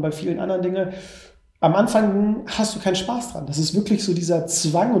verzichtet habe und bei vielen anderen Dingen, am Anfang hast du keinen Spaß dran. Das ist wirklich so dieser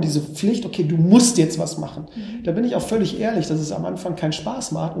Zwang und diese Pflicht, okay, du musst jetzt was machen. Da bin ich auch völlig ehrlich, dass es am Anfang keinen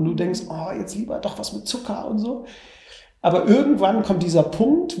Spaß macht und du denkst, oh, jetzt lieber doch was mit Zucker und so. Aber irgendwann kommt dieser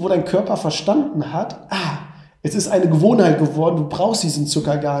Punkt, wo dein Körper verstanden hat, es ist eine Gewohnheit geworden, du brauchst diesen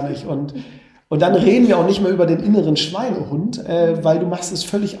Zucker gar nicht. Und dann reden wir auch nicht mehr über den inneren Schweinehund, weil du machst es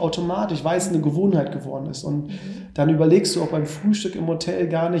völlig automatisch, weil es eine Gewohnheit geworden ist. Und dann überlegst du auch beim Frühstück im Hotel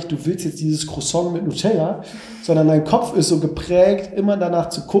gar nicht, du willst jetzt dieses Croissant mit Nutella, sondern dein Kopf ist so geprägt, immer danach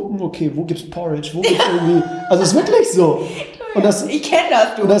zu gucken, okay, wo gibt's Porridge, wo gibt's irgendwie, also es ist wirklich so. Und ich kenne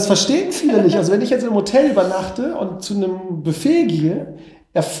das, du. Und das verstehen viele nicht. Also wenn ich jetzt im Hotel übernachte und zu einem Buffet gehe,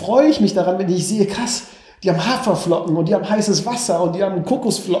 erfreue ich mich daran, wenn ich sehe, krass, die haben Haferflocken und die haben heißes Wasser und die haben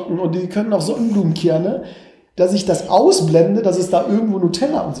Kokosflocken und die können auch Sonnenblumenkerne, dass ich das ausblende, dass es da irgendwo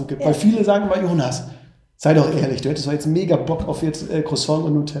Nutella und so gibt. Ja. Weil viele sagen immer, Jonas, sei doch ehrlich, du hättest doch jetzt mega Bock auf jetzt Croissant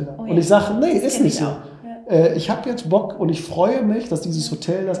und Nutella. Oh ja. Und ich sage, nee, ist nicht so. Ja. Ich habe jetzt Bock und ich freue mich, dass dieses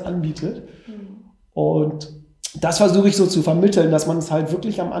Hotel das anbietet. Und das versuche ich so zu vermitteln, dass man es halt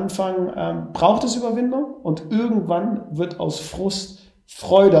wirklich am Anfang braucht es Überwindung und irgendwann wird aus Frust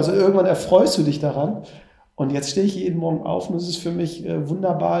Freude, also irgendwann erfreust du dich daran. Und jetzt stehe ich jeden Morgen auf und es ist für mich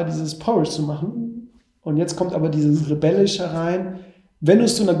wunderbar, dieses Porridge zu machen. Und jetzt kommt aber dieses Rebellische rein. Wenn du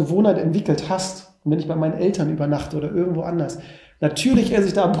es zu einer Gewohnheit entwickelt hast, und wenn ich bei meinen Eltern übernachte oder irgendwo anders, natürlich esse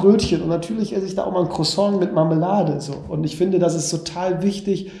ich da ein Brötchen und natürlich esse ich da auch mal ein Croissant mit Marmelade. So. Und ich finde, das ist total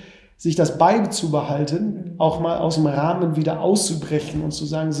wichtig, sich das beizubehalten, auch mal aus dem Rahmen wieder auszubrechen und zu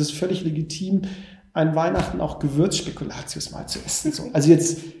sagen, es ist völlig legitim, an Weihnachten auch Gewürzspekulatius mal zu essen. So. Also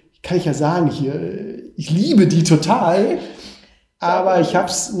jetzt kann ich ja sagen hier, ich liebe die total, aber ich habe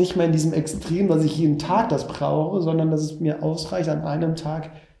es nicht mehr in diesem Extrem, dass ich jeden Tag das brauche, sondern dass es mir ausreicht, an einem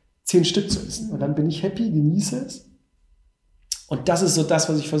Tag 10 Stück zu essen. Und dann bin ich happy, genieße es. Und das ist so das,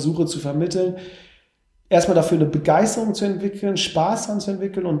 was ich versuche zu vermitteln. Erstmal dafür eine Begeisterung zu entwickeln, Spaß daran zu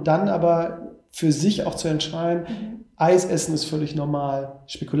entwickeln und dann aber für sich auch zu entscheiden, Eis essen ist völlig normal,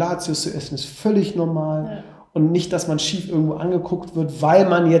 Spekulatius zu essen ist völlig normal. Ja. Und nicht, dass man schief irgendwo angeguckt wird, weil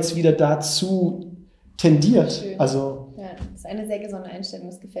man jetzt wieder dazu tendiert. Schön. Also, ja, das ist eine sehr gesunde Einstellung,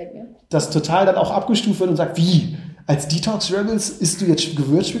 das gefällt mir. Das total dann auch abgestuft wird und sagt, wie? Als detoxRebels isst du jetzt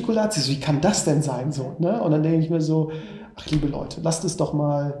Gewürzspekulatius? Wie kann das denn sein? So, ne? Und dann denke ich mir so, ach liebe Leute, lasst es doch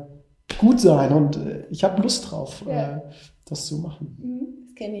mal gut sein. Und ich habe Lust drauf, das zu machen.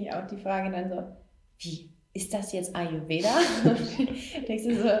 Das kenne ich auch, die Frage dann so, wie? Ist das jetzt Ayurveda? Denkst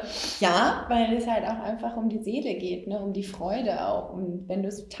du so, ja, weil es halt auch einfach um die Seele geht, ne? Um die Freude auch. Und wenn du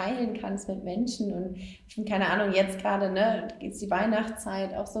es teilen kannst mit Menschen und keine Ahnung, jetzt gerade, ne, ist die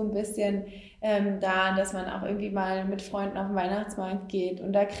Weihnachtszeit auch so ein bisschen da, dass man auch irgendwie mal mit Freunden auf den Weihnachtsmarkt geht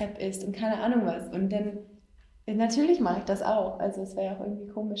und da Crepe isst und keine Ahnung was. Und dann natürlich mache ich das auch. Also es wäre ja auch irgendwie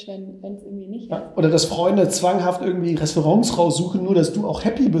komisch, wenn es irgendwie nicht ist. Ja, oder dass Freunde zwanghaft irgendwie Restaurants raussuchen, nur dass du auch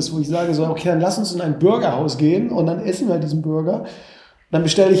happy bist, wo ich sage so, okay, dann lass uns in ein Burgerhaus gehen und dann essen wir halt diesen Burger. Dann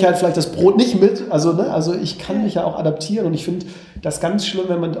bestelle ich halt vielleicht das Brot nicht mit. Also, ne, also ich kann mich ja auch adaptieren und ich finde das ganz schlimm,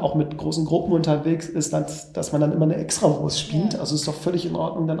 wenn man auch mit großen Gruppen unterwegs ist, dass man dann immer eine Extrawurst spielt. Ja. Also ist doch völlig in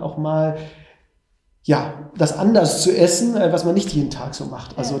Ordnung, dann auch mal das anders zu essen, was man nicht jeden Tag so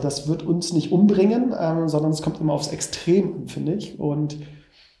macht. Also das wird uns nicht umbringen, sondern es kommt immer aufs Extrem an, finde ich. Und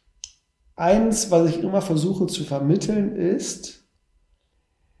eins, was ich immer versuche zu vermitteln, ist,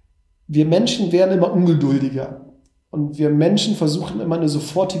 wir Menschen werden immer ungeduldiger. Und wir Menschen versuchen immer eine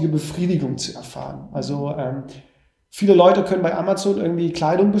sofortige Befriedigung zu erfahren. Also viele Leute können bei Amazon irgendwie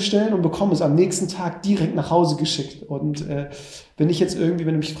Kleidung bestellen und bekommen es am nächsten Tag direkt nach Hause geschickt. Und wenn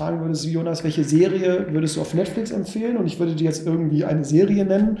du mich fragen würdest, Jonas, welche Serie würdest du auf Netflix empfehlen? Und ich würde dir jetzt irgendwie eine Serie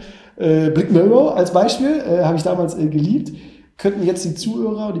nennen, Black Mirror als Beispiel, habe ich damals geliebt, könnten jetzt die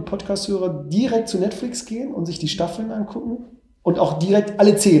Zuhörer und die Podcast-Hörer direkt zu Netflix gehen und sich die Staffeln angucken und auch direkt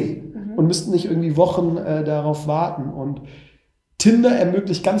alle 10 und müssten nicht irgendwie Wochen darauf warten. Und Tinder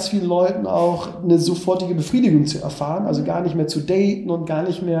ermöglicht ganz vielen Leuten auch eine sofortige Befriedigung zu erfahren, also gar nicht mehr zu daten und gar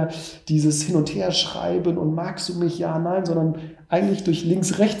nicht mehr dieses Hin- und Herschreiben und magst du mich, ja, nein, sondern eigentlich durch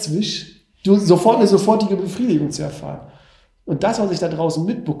Links-Rechts-Wisch sofort eine sofortige Befriedigung zu erfahren. Und das, was ich da draußen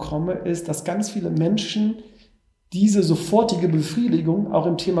mitbekomme, ist, dass ganz viele Menschen diese sofortige Befriedigung auch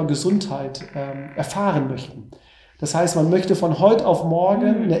im Thema Gesundheit erfahren möchten. Das heißt, man möchte von heute auf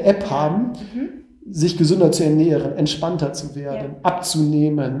morgen eine App haben, sich gesünder zu ernähren, entspannter zu werden,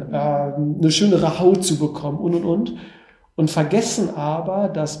 abzunehmen, eine schönere Haut zu bekommen und vergessen aber,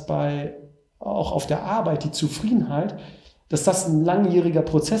 dass auch auf der Arbeit die Zufriedenheit, dass das ein langjähriger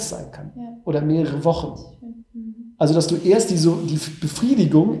Prozess sein kann oder mehrere Wochen. Also, dass du erst die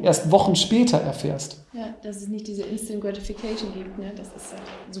Befriedigung erst Wochen später erfährst. Ja, dass es nicht diese Instant Gratification gibt, ne? Das ist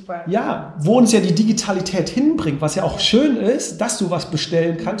super. Ja, wo uns ja die Digitalität hinbringt, was ja auch schön ist, dass du was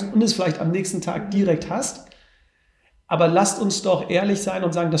bestellen kannst und es vielleicht am nächsten Tag direkt hast. Aber lasst uns doch ehrlich sein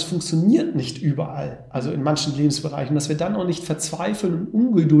und sagen, das funktioniert nicht überall, also in manchen Lebensbereichen, dass wir dann auch nicht verzweifeln und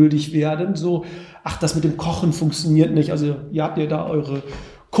ungeduldig werden, so, ach, das mit dem Kochen funktioniert nicht, also ihr habt ja da eure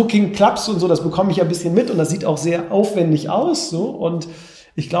Cooking Clubs und so, das bekomme ich ja ein bisschen mit und das sieht auch sehr aufwendig aus, so, und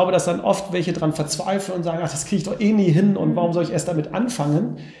ich glaube, dass dann oft welche dran verzweifeln und sagen, ach, das kriege ich doch eh nie hin und warum soll ich erst damit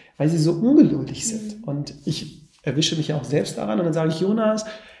anfangen, weil sie so ungeduldig sind. Und ich erwische mich ja auch selbst daran und dann sage ich, Jonas,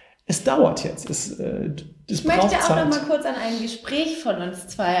 es dauert jetzt, es ich möchte auch noch mal kurz an ein Gespräch von uns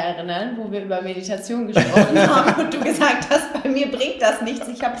zwei erinnern, wo wir über Meditation gesprochen haben und du gesagt hast, bei mir bringt das nichts,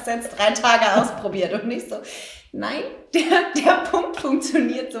 ich habe es jetzt 3 Tage ausprobiert und nicht so, nein, der Punkt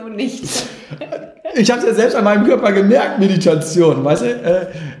funktioniert so nicht. Ich habe es ja selbst an meinem Körper gemerkt, Meditation, weißt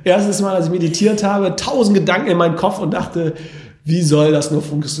du, erstes Mal, als ich meditiert habe, 1000 Gedanken in meinem Kopf und dachte, wie soll das nur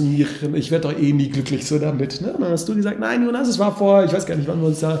funktionieren? Ich werde doch eh nie glücklich so damit. Ne? Und dann hast du gesagt, nein, Jonas, es war vor, ich weiß gar nicht, wann wir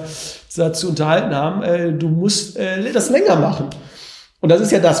uns dazu unterhalten haben, du musst das länger machen. Und das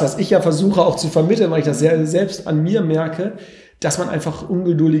ist ja das, was ich ja versuche auch zu vermitteln, weil ich das selbst an mir merke, dass man einfach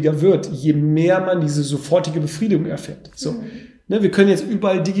ungeduldiger wird, je mehr man diese sofortige Befriedigung erfährt. So. Ne, wir können jetzt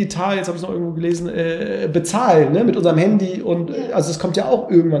überall digital, jetzt habe ich es noch irgendwo gelesen, bezahlen, ne, mit unserem Handy und also es kommt ja auch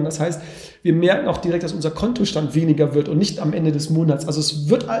irgendwann. Das heißt, wir merken auch direkt, dass unser Kontostand weniger wird und nicht am Ende des Monats. Also es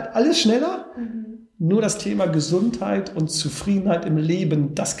wird alles schneller, nur das Thema Gesundheit und Zufriedenheit im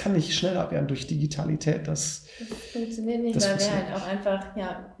Leben, das kann nicht schneller werden durch Digitalität. Das funktioniert nicht, weil wir halt auch einfach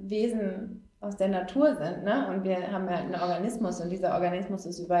Wesen aus der Natur sind, ne? Und wir haben halt einen Organismus und dieser Organismus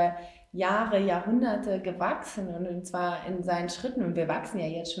ist über Jahre, Jahrhunderte gewachsen und zwar in seinen Schritten und wir wachsen ja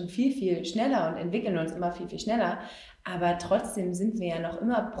jetzt schon viel, viel schneller und entwickeln uns immer viel, viel schneller, aber trotzdem sind wir ja noch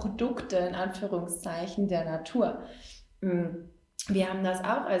immer Produkte in Anführungszeichen der Natur. Wir haben das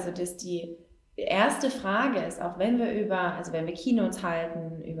auch, also dass die erste Frage ist, auch wenn wir Keynotes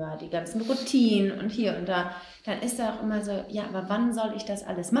halten, über die ganzen Routinen und hier und da, dann ist da auch immer so, ja, aber wann soll ich das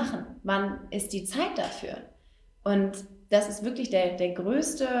alles machen? Wann ist die Zeit dafür? Und das ist wirklich der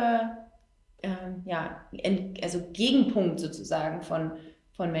größte Gegenpunkt sozusagen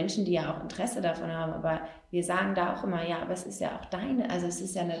von Menschen, die ja auch Interesse davon haben. Aber wir sagen da auch immer, ja, aber es ist ja auch es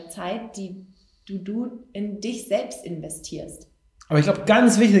ist ja eine Zeit, die du in dich selbst investierst. Aber ich glaube,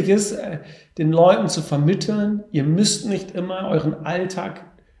 ganz wichtig ist, den Leuten zu vermitteln, ihr müsst nicht immer euren Alltag,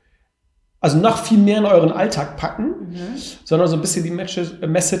 also noch viel mehr in euren Alltag packen, sondern so ein bisschen die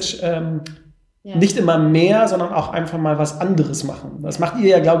Message, nicht immer mehr, sondern auch einfach mal was anderes machen. Das macht ihr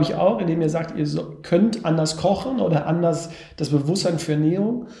ja, glaube ich, auch, indem ihr sagt, ihr könnt anders kochen oder anders das Bewusstsein für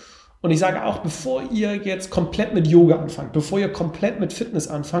Ernährung. Und ich sage auch, bevor ihr jetzt komplett mit Yoga anfangt, bevor ihr komplett mit Fitness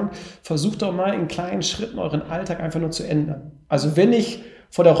anfangt, versucht doch mal in kleinen Schritten euren Alltag einfach nur zu ändern. Also wenn ich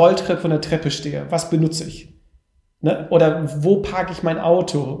vor der Rolltreppe von der Treppe stehe, was benutze ich? Ne? Oder wo parke ich mein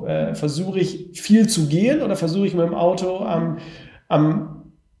Auto? Versuche ich viel zu gehen oder versuche ich mit dem Auto am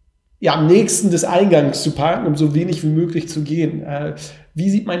nächsten des Eingangs zu parken, um so wenig wie möglich zu gehen? Wie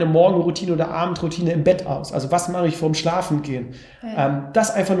sieht meine Morgenroutine oder Abendroutine im Bett aus? Also was mache ich vorm Schlafengehen?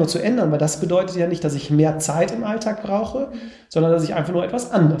 Das einfach nur zu ändern, weil das bedeutet ja nicht, dass ich mehr Zeit im Alltag brauche, sondern dass ich einfach nur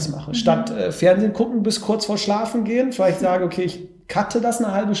etwas anders mache. Statt Fernsehen gucken bis kurz vor Schlafengehen, vielleicht sage, okay, ich cutte das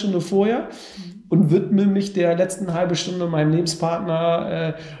eine halbe Stunde vorher und widme mich der letzten halbe Stunde meinem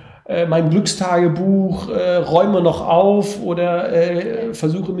Lebenspartner, mein Glückstagebuch, räume noch auf oder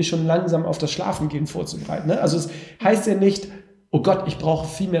versuche mich schon langsam auf das Schlafengehen vorzubereiten. Ne? Also es heißt ja nicht, oh Gott, ich brauche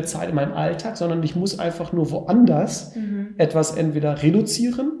viel mehr Zeit in meinem Alltag, sondern ich muss einfach nur woanders etwas entweder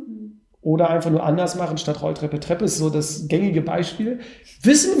reduzieren oder einfach nur anders machen statt Rolltreppe. Treppe ist so das gängige Beispiel.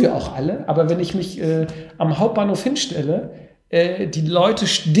 Wissen wir auch alle, aber wenn ich mich am Hauptbahnhof hinstelle, die Leute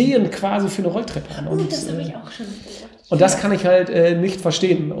stehen quasi für eine Rolltreppe an. Und, das habe ich auch schon gesagt. Und das kann ich halt nicht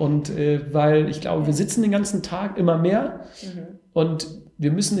verstehen. Und weil ich glaube, wir sitzen den ganzen Tag immer mehr und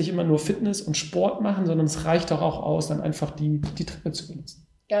wir müssen nicht immer nur Fitness und Sport machen, sondern es reicht doch auch aus, dann einfach die Treppe zu benutzen.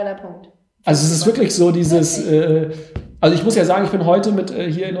 Geiler Punkt. Also es ist wirklich so dieses, also ich muss ja sagen, ich bin heute mit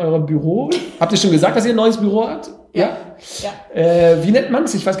hier in eurem Büro. Habt ihr schon gesagt, dass ihr ein neues Büro habt? Ja. Wie nennt man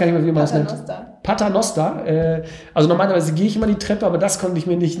es? Ich weiß gar nicht mehr, wie man es nennt. Paternoster. Also normalerweise gehe ich immer die Treppe, aber das konnte ich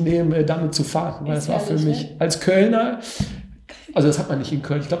mir nicht nehmen, damit zu fahren. Weil das war für mich als Kölner, also das hat man nicht in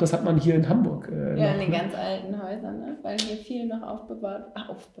Köln, ich glaube, das hat man hier in Hamburg. In den ganz alten Häusern, ne? Weil hier viel noch aufbewahrt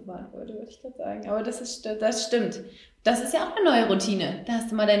wurde, würde ich gerade sagen. Aber das stimmt. Das ist ja auch eine neue Routine. Da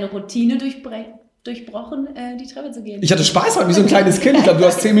hast du mal deine Routine durchbrochen, die Treppe zu gehen. Ich hatte Spaß, war wie so ein kleines Kind. Ich glaube, du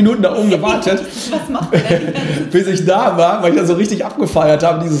hast 10 Minuten da oben gewartet. Was macht man denn? Bis ich da war, weil ich da so richtig abgefeiert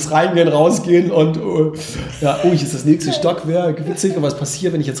habe, dieses Reingehen, Rausgehen und hier ist das nächste Stockwerk, witzig, und was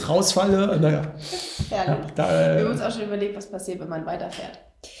passiert, wenn ich jetzt rausfalle? Naja. Herrlich. Wir haben uns auch schon überlegt, was passiert, wenn man weiterfährt.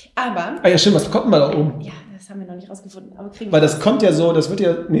 Aber... Ah ja, stimmt, was kommt denn mal da oben? Ja, das haben wir noch nicht rausgefunden. Aber weil das kommt ja so, das wird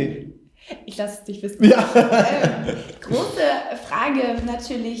ja... Nee. Ich lasse es dich wissen. Ja. Große Frage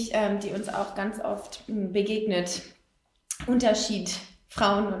natürlich, die uns auch ganz oft begegnet. Unterschied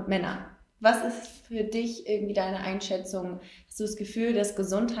Frauen und Männer. Was ist für dich irgendwie deine Einschätzung? Hast du das Gefühl, dass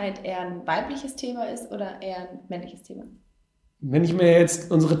Gesundheit eher ein weibliches Thema ist oder eher ein männliches Thema? Wenn ich mir jetzt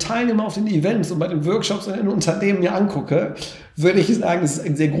unsere Teilnehmer auf den Events und bei den Workshops in den Unternehmen mir angucke, würde ich sagen, es ist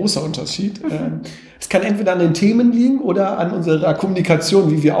ein sehr großer Unterschied. Es kann entweder an den Themen liegen oder an unserer Kommunikation,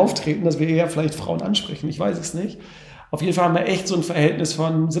 wie wir auftreten, dass wir eher vielleicht Frauen ansprechen. Ich weiß es nicht. Auf jeden Fall haben wir echt so ein Verhältnis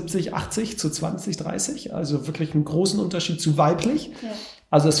von 70, 80 zu 20, 30. Also wirklich einen großen Unterschied zu weiblich. Ja.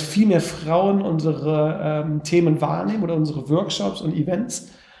 Also dass viel mehr Frauen unsere Themen wahrnehmen oder unsere Workshops und Events.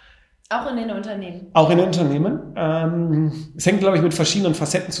 Auch in den Unternehmen? Auch in den Unternehmen. Es hängt, glaube ich, mit verschiedenen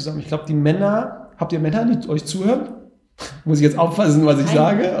Facetten zusammen. Ich glaube, die Männer, habt ihr Männer, die euch zuhören? Muss ich jetzt aufpassen, was ich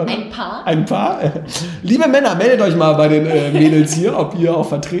sage? Oder? Ein Paar. Ein Paar. Liebe Männer, meldet euch mal bei den Mädels hier, ob ihr auch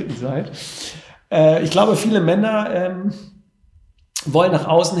vertreten seid. Ich glaube, viele Männer wollen nach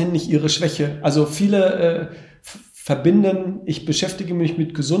außen hin nicht ihre Schwäche. Also viele verbinden, ich beschäftige mich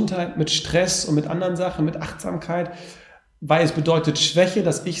mit Gesundheit, mit Stress und mit anderen Sachen, mit Achtsamkeit, weil es bedeutet Schwäche,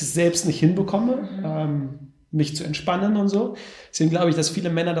 dass ich es selbst nicht hinbekomme, mich zu entspannen und so. Deswegen glaube ich, dass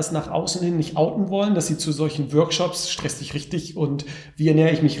viele Männer das nach außen hin nicht outen wollen, dass sie zu solchen Workshops, stress dich richtig und wie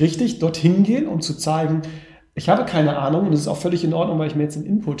ernähre ich mich richtig, dorthin gehen, um zu zeigen, ich habe keine Ahnung und es ist auch völlig in Ordnung, weil ich mir jetzt einen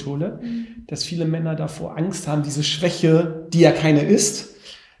Input hole, dass viele Männer davor Angst haben, diese Schwäche, die ja keine ist,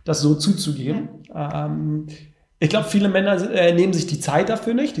 das so zuzugeben. Ich glaube, viele Männer nehmen sich die Zeit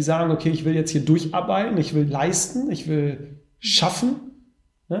dafür nicht. Die sagen, okay, ich will jetzt hier durcharbeiten, ich will leisten, ich will schaffen.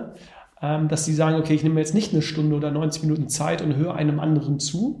 Ne? Dass sie sagen, okay, ich nehme jetzt nicht eine Stunde oder 90 Minuten Zeit und höre einem anderen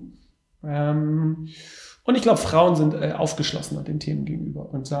zu. Und ich glaube, Frauen sind aufgeschlossener den Themen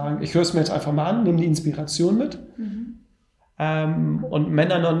gegenüber und sagen, ich höre es mir jetzt einfach mal an, nehme die Inspiration mit. Und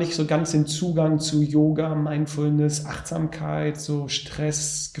Männer noch nicht so ganz den Zugang zu Yoga, Mindfulness, Achtsamkeit, so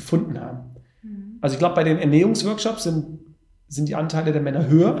Stress gefunden haben. Also ich glaube, bei den Ernährungsworkshops sind die Anteile der Männer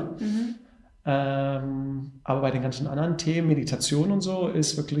höher. Aber bei den ganzen anderen Themen, Meditation und so,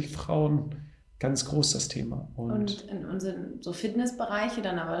 ist wirklich Frauen ganz groß das Thema. Und in unseren so Fitnessbereiche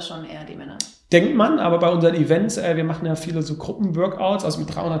dann aber schon eher die Männer? Denkt man, aber bei unseren Events, wir machen ja viele so Gruppenworkouts, also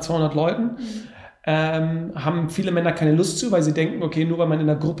mit 300, 200 Leuten, haben viele Männer keine Lust zu, weil sie denken, okay, nur weil man in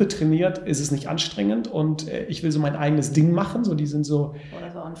der Gruppe trainiert, ist es nicht anstrengend und ich will so mein eigenes Ding machen. So, die sind so... Oh,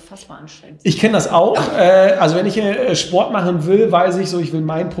 das war unfassbar anstrengend. Ich kenne das auch. Also wenn ich Sport machen will, weiß ich so, ich will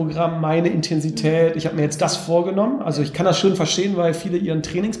mein Programm, meine Intensität. Ich habe mir jetzt das vorgenommen. Also ich kann das schon verstehen, weil viele ihren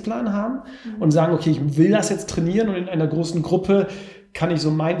Trainingsplan haben und sagen, okay, ich will das jetzt trainieren und in einer großen Gruppe kann ich so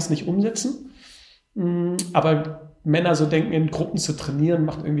meins nicht umsetzen. Aber Männer so denken, in Gruppen zu trainieren,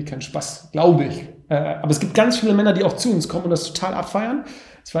 macht irgendwie keinen Spaß, glaube ich. Aber es gibt ganz viele Männer, die auch zu uns kommen und das total abfeiern.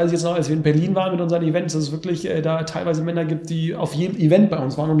 Das weiß ich jetzt noch, als wir in Berlin waren mit unseren Events, dass es wirklich da teilweise Männer gibt, die auf jedem Event bei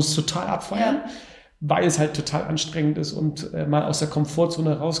uns waren und es total abfeiern, weil es halt total anstrengend ist und mal aus der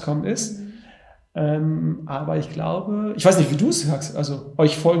Komfortzone rauskommen ist. Aber ich glaube, ich weiß nicht, wie du es sagst, also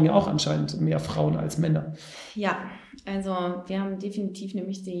euch folgen ja auch anscheinend mehr Frauen als Männer. Ja, also wir haben definitiv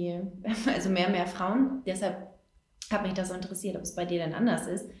nämlich mehr Frauen, deshalb hat mich das so interessiert, ob es bei dir denn anders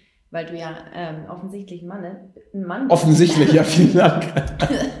ist, weil du ja offensichtlich ein Mann bist. Offensichtlich, ja, vielen Dank.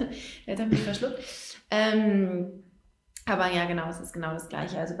 Jetzt habe ich mich verschluckt. Aber ja, genau, es ist genau das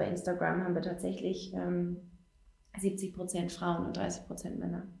Gleiche. Also bei Instagram haben wir tatsächlich 70% Frauen und 30%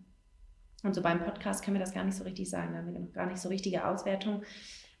 Männer. Und so beim Podcast können wir das gar nicht so richtig sagen, da haben wir noch gar nicht so richtige Auswertung.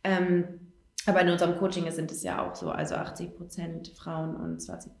 Aber in unserem Coaching sind es ja auch so, also 80% Frauen und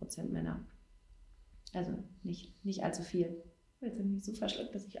 20% Männer. Also nicht allzu viel. Jetzt bin ich so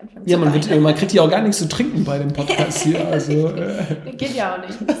verschluckt, dass ich anfange zu weinen. Man kriegt ja auch gar nichts zu trinken bei dem Podcast hier. Also, Geht ja auch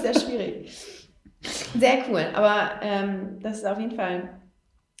nicht, das ist sehr schwierig. Sehr cool, aber das ist auf jeden Fall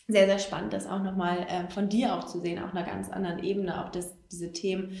sehr, sehr spannend, das auch nochmal von dir auch zu sehen, auf einer ganz anderen Ebene, auch diese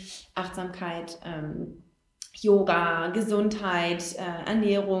Themen Achtsamkeit, Yoga, Gesundheit,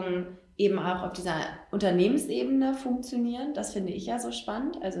 Ernährung eben auch auf dieser Unternehmensebene funktionieren. Das finde ich ja so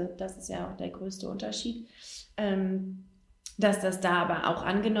spannend. Also das ist ja auch der größte Unterschied, dass das da aber auch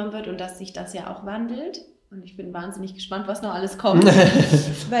angenommen wird und dass sich das ja auch wandelt. Und ich bin wahnsinnig gespannt, was noch alles kommt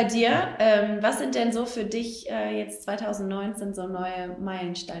bei dir. Was sind denn so für dich jetzt 2019 so neue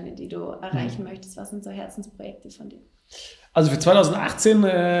Meilensteine, die du erreichen möchtest? Was sind so Herzensprojekte von dir? Also für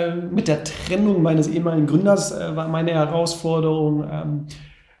 2018 mit der Trennung meines ehemaligen Gründers war meine Herausforderung,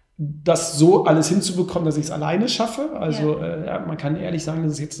 das so alles hinzubekommen, dass ich es alleine schaffe. Also man kann ehrlich sagen,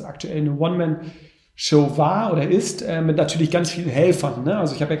 dass es jetzt aktuell eine One-Man-Show war oder ist, mit natürlich ganz vielen Helfern. Ne?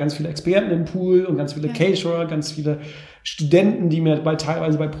 Also ich habe ja ganz viele Experten im Pool und ganz viele Caterer, ganz viele Studenten, die mir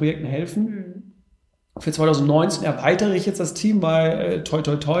teilweise bei Projekten helfen. Für 2019 erweitere ich jetzt das Team, weil toi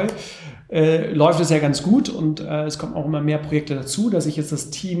toi toi läuft es ja ganz gut und es kommen auch immer mehr Projekte dazu, dass ich jetzt das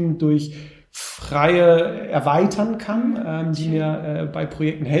Team durch freie erweitern kann, die mir bei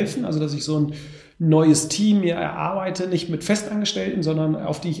Projekten helfen. Also dass ich so ein neues Team mir erarbeite, nicht mit Festangestellten, sondern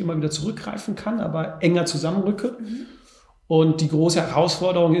auf die ich immer wieder zurückgreifen kann, aber enger zusammenrücke. Und die große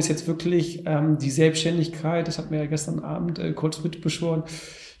Herausforderung ist jetzt wirklich die Selbstständigkeit, das hat mir ja gestern Abend kurz mitbeschworen,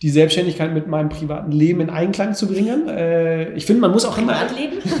 die Selbstständigkeit mit meinem privaten Leben in Einklang zu bringen. Ich finde, man muss auch immer...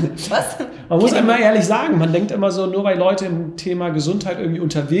 Privatleben? Was? Man muss immer ehrlich sagen, man denkt immer so, nur weil Leute im Thema Gesundheit irgendwie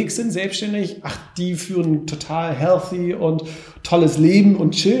unterwegs sind, selbstständig, die führen total healthy und tolles Leben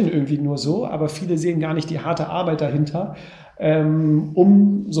und chillen irgendwie nur so, aber viele sehen gar nicht die harte Arbeit dahinter,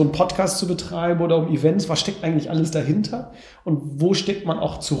 um so einen Podcast zu betreiben oder um Events. Was steckt eigentlich alles dahinter und wo steckt man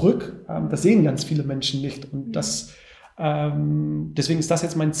auch zurück? Das sehen ganz viele Menschen nicht und deswegen ist das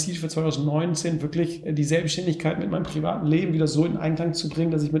jetzt mein Ziel für 2019, wirklich die Selbstständigkeit mit meinem privaten Leben wieder so in Einklang zu bringen,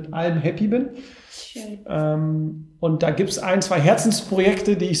 dass ich mit allem happy bin. Und da gibt es 1, 2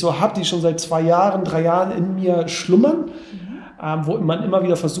 Herzensprojekte, die ich so habe, die schon seit 2 Jahren, 3 Jahren in mir schlummern, wo man immer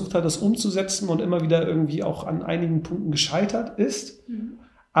wieder versucht hat, das umzusetzen und immer wieder irgendwie auch an einigen Punkten gescheitert ist.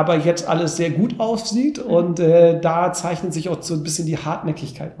 Aber jetzt alles sehr gut aussieht und da zeichnet sich auch so ein bisschen die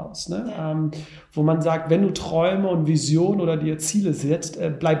Hartnäckigkeit aus, ne? Wo man sagt, wenn du Träume und Visionen oder dir Ziele setzt,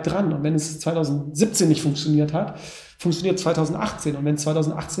 bleib dran. Und wenn es 2017 nicht funktioniert hat, funktioniert 2018. Und wenn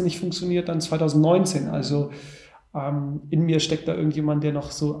 2018 nicht funktioniert, dann 2019. Also in mir steckt da irgendjemand, der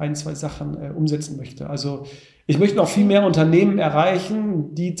noch so 1, 2 Sachen umsetzen möchte. Also ich möchte noch viel mehr Unternehmen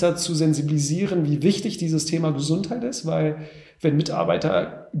erreichen, die dazu sensibilisieren, wie wichtig dieses Thema Gesundheit ist, weil wenn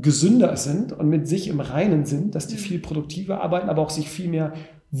Mitarbeiter gesünder sind und mit sich im Reinen sind, dass die viel produktiver arbeiten, aber auch sich viel mehr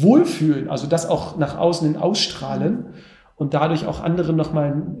wohlfühlen, also das auch nach außen hin ausstrahlen und dadurch auch andere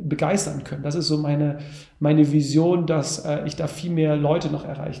nochmal begeistern können. Das ist so meine Vision, dass ich da viel mehr Leute noch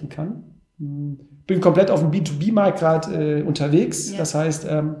erreichen kann. Bin komplett auf dem B2B-Markt gerade unterwegs. Das heißt,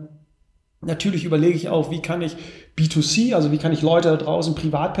 natürlich überlege ich auch, wie kann ich B2C, also wie kann ich Leute da draußen,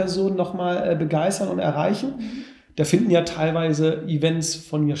 Privatpersonen nochmal begeistern und erreichen. Da finden ja teilweise Events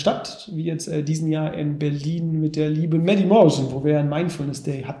von mir statt, wie jetzt diesen Jahr in Berlin mit der lieben Maddie Morrison, wo wir einen Mindfulness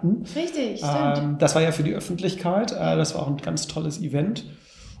Day hatten. Richtig, stimmt. Das war ja für die Öffentlichkeit, das war auch ein ganz tolles Event.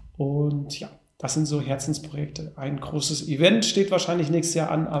 Und ja, das sind so Herzensprojekte. Ein großes Event steht wahrscheinlich nächstes Jahr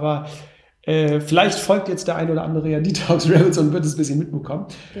an, aber vielleicht folgt jetzt der ein oder andere ja detoxRebels und wird es ein bisschen mitbekommen.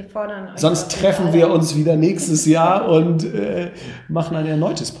 Wir fordern euch. Sonst treffen wir uns wieder nächstes Jahr und machen ein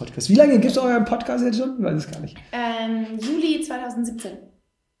erneutes Podcast. Wie lange gibt es euren Podcast jetzt schon? Ich weiß es gar nicht. Juli 2017 haben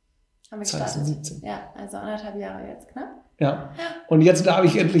wir gestartet. 2017. Ja, also 1,5 Jahre jetzt, knapp. Ja. Und jetzt darf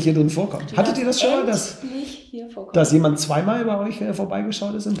ich endlich hier drin vorkommen. Hattet ihr das schon mal, dass jemand 2-mal bei euch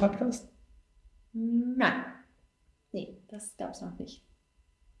vorbeigeschaut ist im Podcast? Nein. Nee, das gab es noch nicht.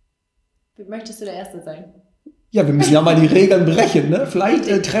 Möchtest du der Erste sein? Ja, wir müssen ja mal die Regeln brechen, ne? Vielleicht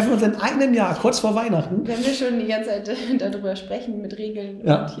treffen wir uns in einem Jahr, kurz vor Weihnachten. Wenn wir schon die ganze Zeit darüber sprechen, mit Regeln.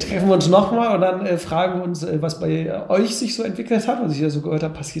 Ja, treffen wir uns nochmal und dann fragen wir uns, was bei euch sich so entwickelt hat. Was ich ja so gehört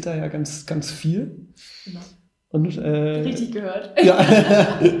habe, passiert da ja ganz, ganz viel. Genau. Und, richtig gehört. Ja.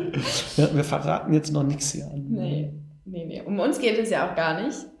 Ja, wir verraten jetzt noch nichts hier an. Nee. Um uns geht es ja auch gar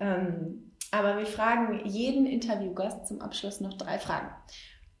nicht. Aber wir fragen jeden Interviewgast zum Abschluss noch 3 Fragen.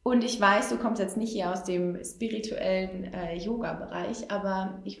 Und ich weiß, du kommst jetzt nicht hier aus dem spirituellen Yoga-Bereich,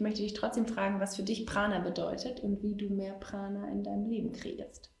 aber ich möchte dich trotzdem fragen, was für dich Prana bedeutet und wie du mehr Prana in deinem Leben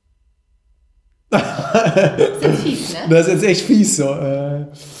kreierst. Das ist jetzt fies, ne? Das ist jetzt echt fies so.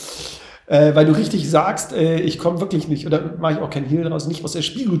 Weil du richtig sagst, ich komme wirklich nicht, oder mache ich auch kein Hehl daraus, nicht aus der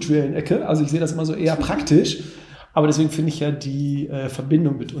spirituellen Ecke. Also ich sehe das immer so eher praktisch. Aber deswegen finde ich ja die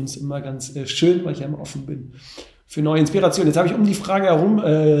Verbindung mit uns immer ganz schön, weil ich ja immer offen bin für neue Inspiration. Jetzt habe ich um die Frage herum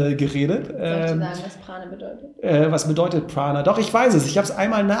geredet. Soll ich dir sagen, was Prana bedeutet? Was bedeutet Prana? Doch, ich weiß es. Ich habe es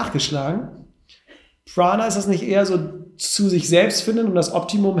einmal nachgeschlagen. Prana, ist das nicht eher so zu sich selbst finden und das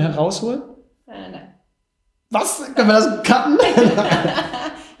Optimum herausholen? Nein. Was? Können wir das cutten?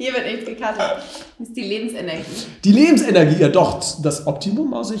 Hier wird nichts gecuttet. Das ist die Lebensenergie. Die Lebensenergie, ja doch, das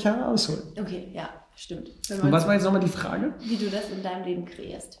Optimum aus sich herausholen. Okay, ja, stimmt. Und was war jetzt nochmal die Frage? Wie du das in deinem Leben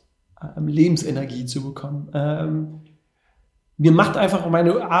kreierst. Lebensenergie zu bekommen. Mir macht einfach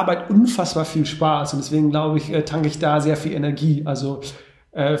meine Arbeit unfassbar viel Spaß und deswegen glaube ich, tanke ich da sehr viel Energie. Also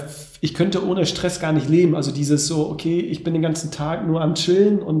ich könnte ohne Stress gar nicht leben. Also dieses so, okay, ich bin den ganzen Tag nur am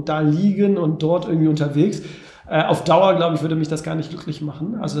Chillen und da liegen und dort irgendwie unterwegs. Auf Dauer, glaube ich, würde mich das gar nicht glücklich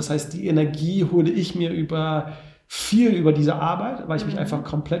machen. Also das heißt, die Energie hole ich mir über diese Arbeit, weil ich mich einfach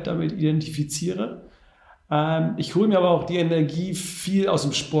komplett damit identifiziere. Ich hole mir aber auch die Energie viel aus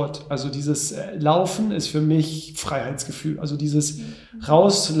dem Sport. Also dieses Laufen ist für mich Freiheitsgefühl. Also dieses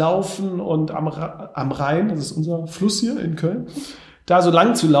Rauslaufen und am Rhein, das ist unser Fluss hier in Köln, da so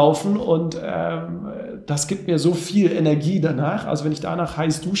lang zu laufen und das gibt mir so viel Energie danach. Also wenn ich danach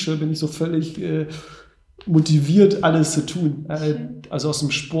heiß dusche, bin ich so völlig motiviert, alles zu tun. Also aus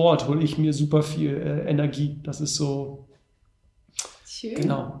dem Sport hole ich mir super viel Energie. Das ist so... Schön.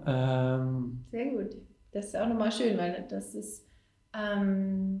 Genau. Sehr gut. Das ist auch nochmal schön, weil das ist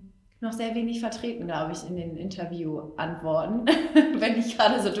noch sehr wenig vertreten, glaube ich, in den Interview-Antworten. Wenn ich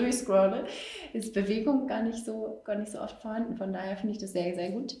gerade so durchscrolle, ist Bewegung gar nicht so oft vorhanden. Von daher finde ich das sehr,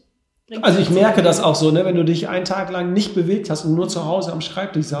 sehr gut. Also ich merke das auch so, ne, wenn du dich einen Tag lang nicht bewegt hast und nur zu Hause am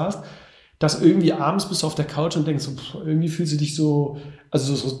Schreibtisch saßt, dass irgendwie abends bist du auf der Couch und denkst, so, irgendwie fühlst du dich so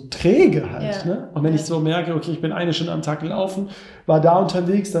träge halt. Ja. Ne? Und wenn ich so merke, okay, ich bin eine Stunde am Tag gelaufen, war da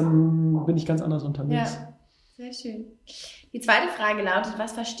unterwegs, dann bin ich ganz anders unterwegs. Ja, sehr schön. Die zweite Frage lautet,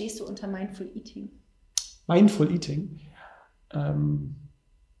 was verstehst du unter Mindful Eating? Mindful Eating?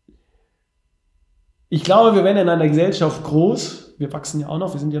 Ich glaube, wir werden in einer Gesellschaft groß, wir wachsen ja auch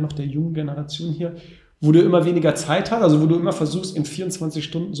noch, wir sind ja noch der jungen Generation hier, wo du immer weniger Zeit hast, also wo du immer versuchst, in 24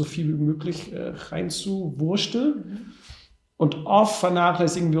 Stunden so viel wie möglich reinzuwursteln. Und oft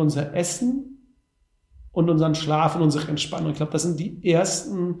vernachlässigen wir unser Essen und unseren Schlaf und unsere Entspannung. Ich glaube, das sind die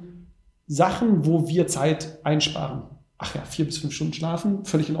ersten Sachen, wo wir Zeit einsparen. Ach ja, 4 bis 5 Stunden schlafen,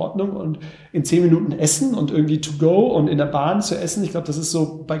 völlig in Ordnung. Und in 10 Minuten essen und irgendwie to go und in der Bahn zu essen. Ich glaube, das ist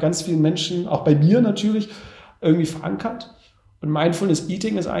so bei ganz vielen Menschen, auch bei mir natürlich, irgendwie verankert. Und Mindfulness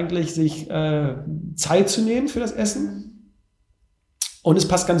Eating ist eigentlich, sich Zeit zu nehmen für das Essen. Und es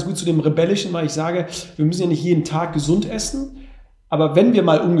passt ganz gut zu dem Rebellischen, weil ich sage, wir müssen ja nicht jeden Tag gesund essen, aber wenn wir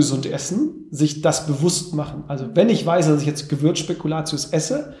mal ungesund essen, sich das bewusst machen. Also wenn ich weiß, dass ich jetzt Gewürzspekulatius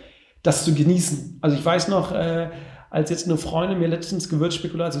esse, das zu genießen. Also ich weiß noch, als jetzt eine Freundin mir letztens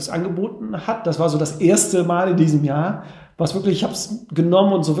Gewürzspekulatius angeboten hat, das war so das erste Mal in diesem Jahr, was wirklich, ich habe es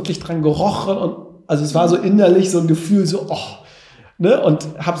genommen und so wirklich dran gerochen und also es war so innerlich so ein Gefühl, so, oh, ne? Und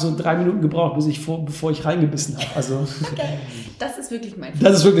habe so 3 Minuten gebraucht, bevor ich reingebissen habe. Also, das ist wirklich Mindfulness.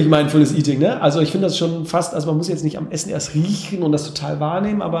 Das ist wirklich Mindfulness Eating, ne? Also ich finde das schon fast, also man muss jetzt nicht am Essen erst riechen und das total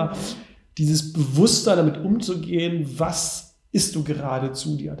wahrnehmen, aber dieses Bewusstsein damit umzugehen, was isst du gerade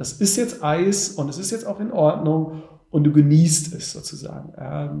zu dir? Das ist jetzt Eis und es ist jetzt auch in Ordnung und du genießt es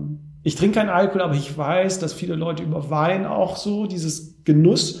sozusagen. Ich trinke keinen Alkohol, aber ich weiß, dass viele Leute über Wein auch so, dieses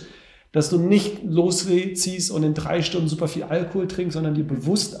Genuss, dass du nicht losziehst und in 3 Stunden super viel Alkohol trinkst, sondern dir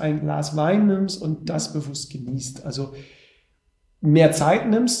bewusst ein Glas Wein nimmst und das bewusst genießt. Also mehr Zeit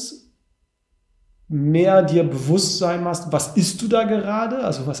nimmst, mehr dir Bewusstsein machst, was isst du da gerade?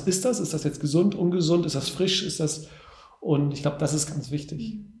 Also was ist das? Ist das jetzt gesund, ungesund? Ist das frisch? Ist das... Und ich glaube, das ist ganz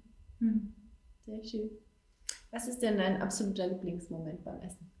wichtig. Sehr schön. Was ist denn dein absoluter Lieblingsmoment beim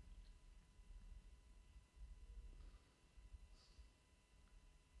Essen?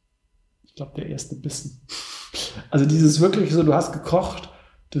 Ich glaube, der erste Bissen. Also dieses wirklich so, du hast gekocht,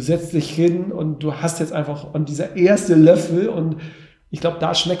 du setzt dich hin und du hast jetzt einfach, und dieser erste Löffel und ich glaube,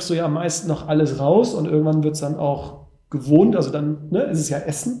 da schmeckst du ja am meisten noch alles raus und irgendwann wird es dann auch gewohnt, also dann ist es ja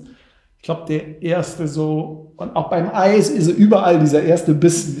Essen. Ich glaube, der erste so, und auch beim Eis ist so überall dieser erste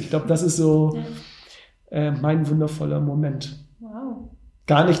Bissen. Ich glaube, das ist so mein wundervoller Moment. Wow.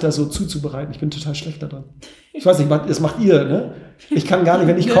 Gar nicht das so zuzubereiten. Ich bin total schlecht daran. Ich weiß nicht, das macht ihr, ne? Ich kann gar nicht,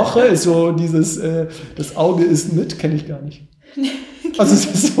 wenn ich koche, ist so dieses, das Auge isst mit, kenne ich gar nicht. Also es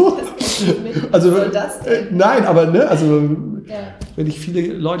ist so. Also, was soll das denn? Nein, aber ne, also Ja. wenn ich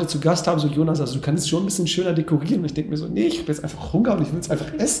viele Leute zu Gast habe, so Jonas, also du kannst es schon ein bisschen schöner dekorieren. Und ich denke mir so, nee, ich habe jetzt einfach Hunger und ich will es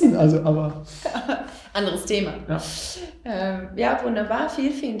einfach essen. Also, aber. Anderes Thema. Ja. Ja, wunderbar.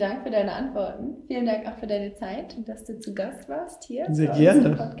 Vielen, vielen Dank für deine Antworten. Vielen Dank auch für deine Zeit und dass du zu Gast warst hier Sehr bei gerne.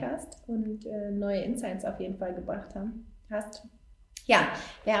 unserem Podcast und neue Insights auf jeden Fall gebracht hast. Ja,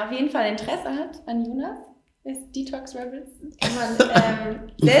 wer auf jeden Fall Interesse hat an Jonas, ist detoxRebels. Kann man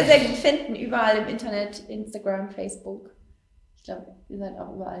sehr, sehr gut finden. Überall im Internet, Instagram, Facebook. Ich glaube, ihr seid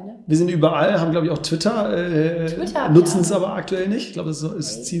auch überall, ne? Wir sind überall, haben glaube ich auch Twitter, nutzen es aber aktuell nicht. Ich glaube, das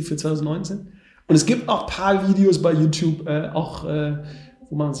ist Ziel für 2019. Und es gibt auch ein paar Videos bei YouTube,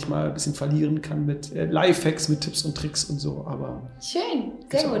 wo man sich mal ein bisschen verlieren kann mit Lifehacks, mit Tipps und Tricks und so. Aber schön,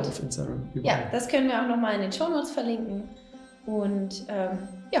 sehr gut. Auf Instagram, ja, das können wir auch nochmal in den Shownotes verlinken. Und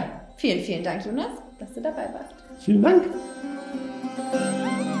ja, vielen, vielen Dank, Jonas, dass du dabei warst. Vielen Dank.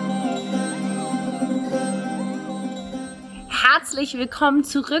 Herzlich willkommen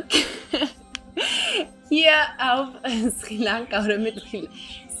zurück hier auf Sri Lanka oder mit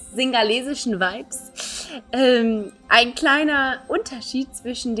singalesischen Vibes. Ein kleiner Unterschied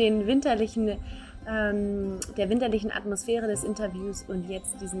zwischen den der winterlichen Atmosphäre des Interviews und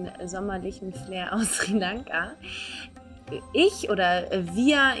jetzt diesen sommerlichen Flair aus Sri Lanka.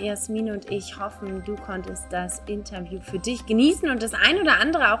 Wir, Jasmin und ich, hoffen, du konntest das Interview für dich genießen und das ein oder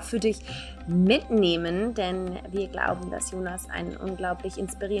andere auch für dich mitnehmen, denn wir glauben, dass Jonas einen unglaublich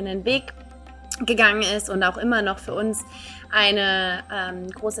inspirierenden Weg gegangen ist und auch immer noch für uns eine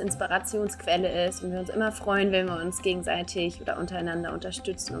große Inspirationsquelle ist und wir uns immer freuen, wenn wir uns gegenseitig oder untereinander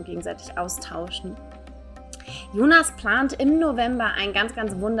unterstützen und gegenseitig austauschen. Jonas plant im November ein ganz,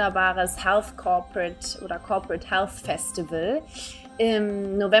 ganz wunderbares Health Corporate oder Corporate Health Festival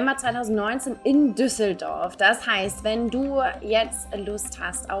im November 2019 in Düsseldorf. Das heißt, wenn du jetzt Lust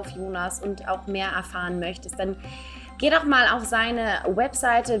hast auf Jonas und auch mehr erfahren möchtest, dann geh doch mal auf seine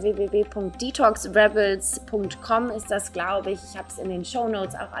Webseite www.detoxrebels.com ist das, glaube ich. Ich habe es in den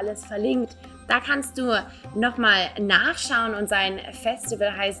Shownotes auch alles verlinkt. Da kannst du nochmal nachschauen und sein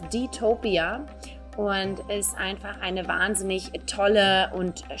Festival heißt Detopia und ist einfach eine wahnsinnig tolle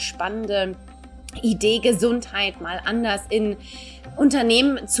und spannende Idee, Gesundheit mal anders in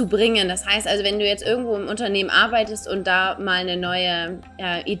Unternehmen zu bringen. Das heißt also, wenn du jetzt irgendwo im Unternehmen arbeitest und da mal eine neue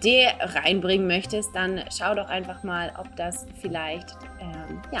Idee reinbringen möchtest, dann schau doch einfach mal, ob das vielleicht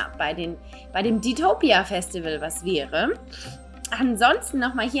bei dem Detopia Festival was wäre. Ansonsten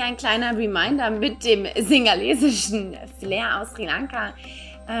nochmal hier ein kleiner Reminder mit dem singalesischen Flair aus Sri Lanka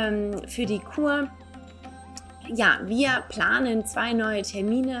für die Kur. Ja, wir planen 2 neue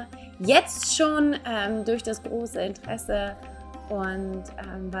Termine, jetzt schon durch das große Interesse und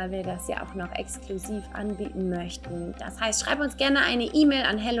weil wir das ja auch noch exklusiv anbieten möchten. Das heißt, schreib uns gerne eine E-Mail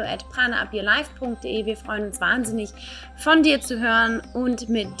an hello@pranaupyourlife.de. Wir freuen uns wahnsinnig, von dir zu hören und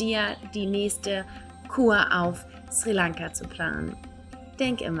mit dir die nächste Kur auf Sri Lanka zu planen.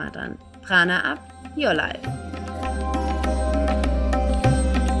 Denk immer dran, Prana up your life.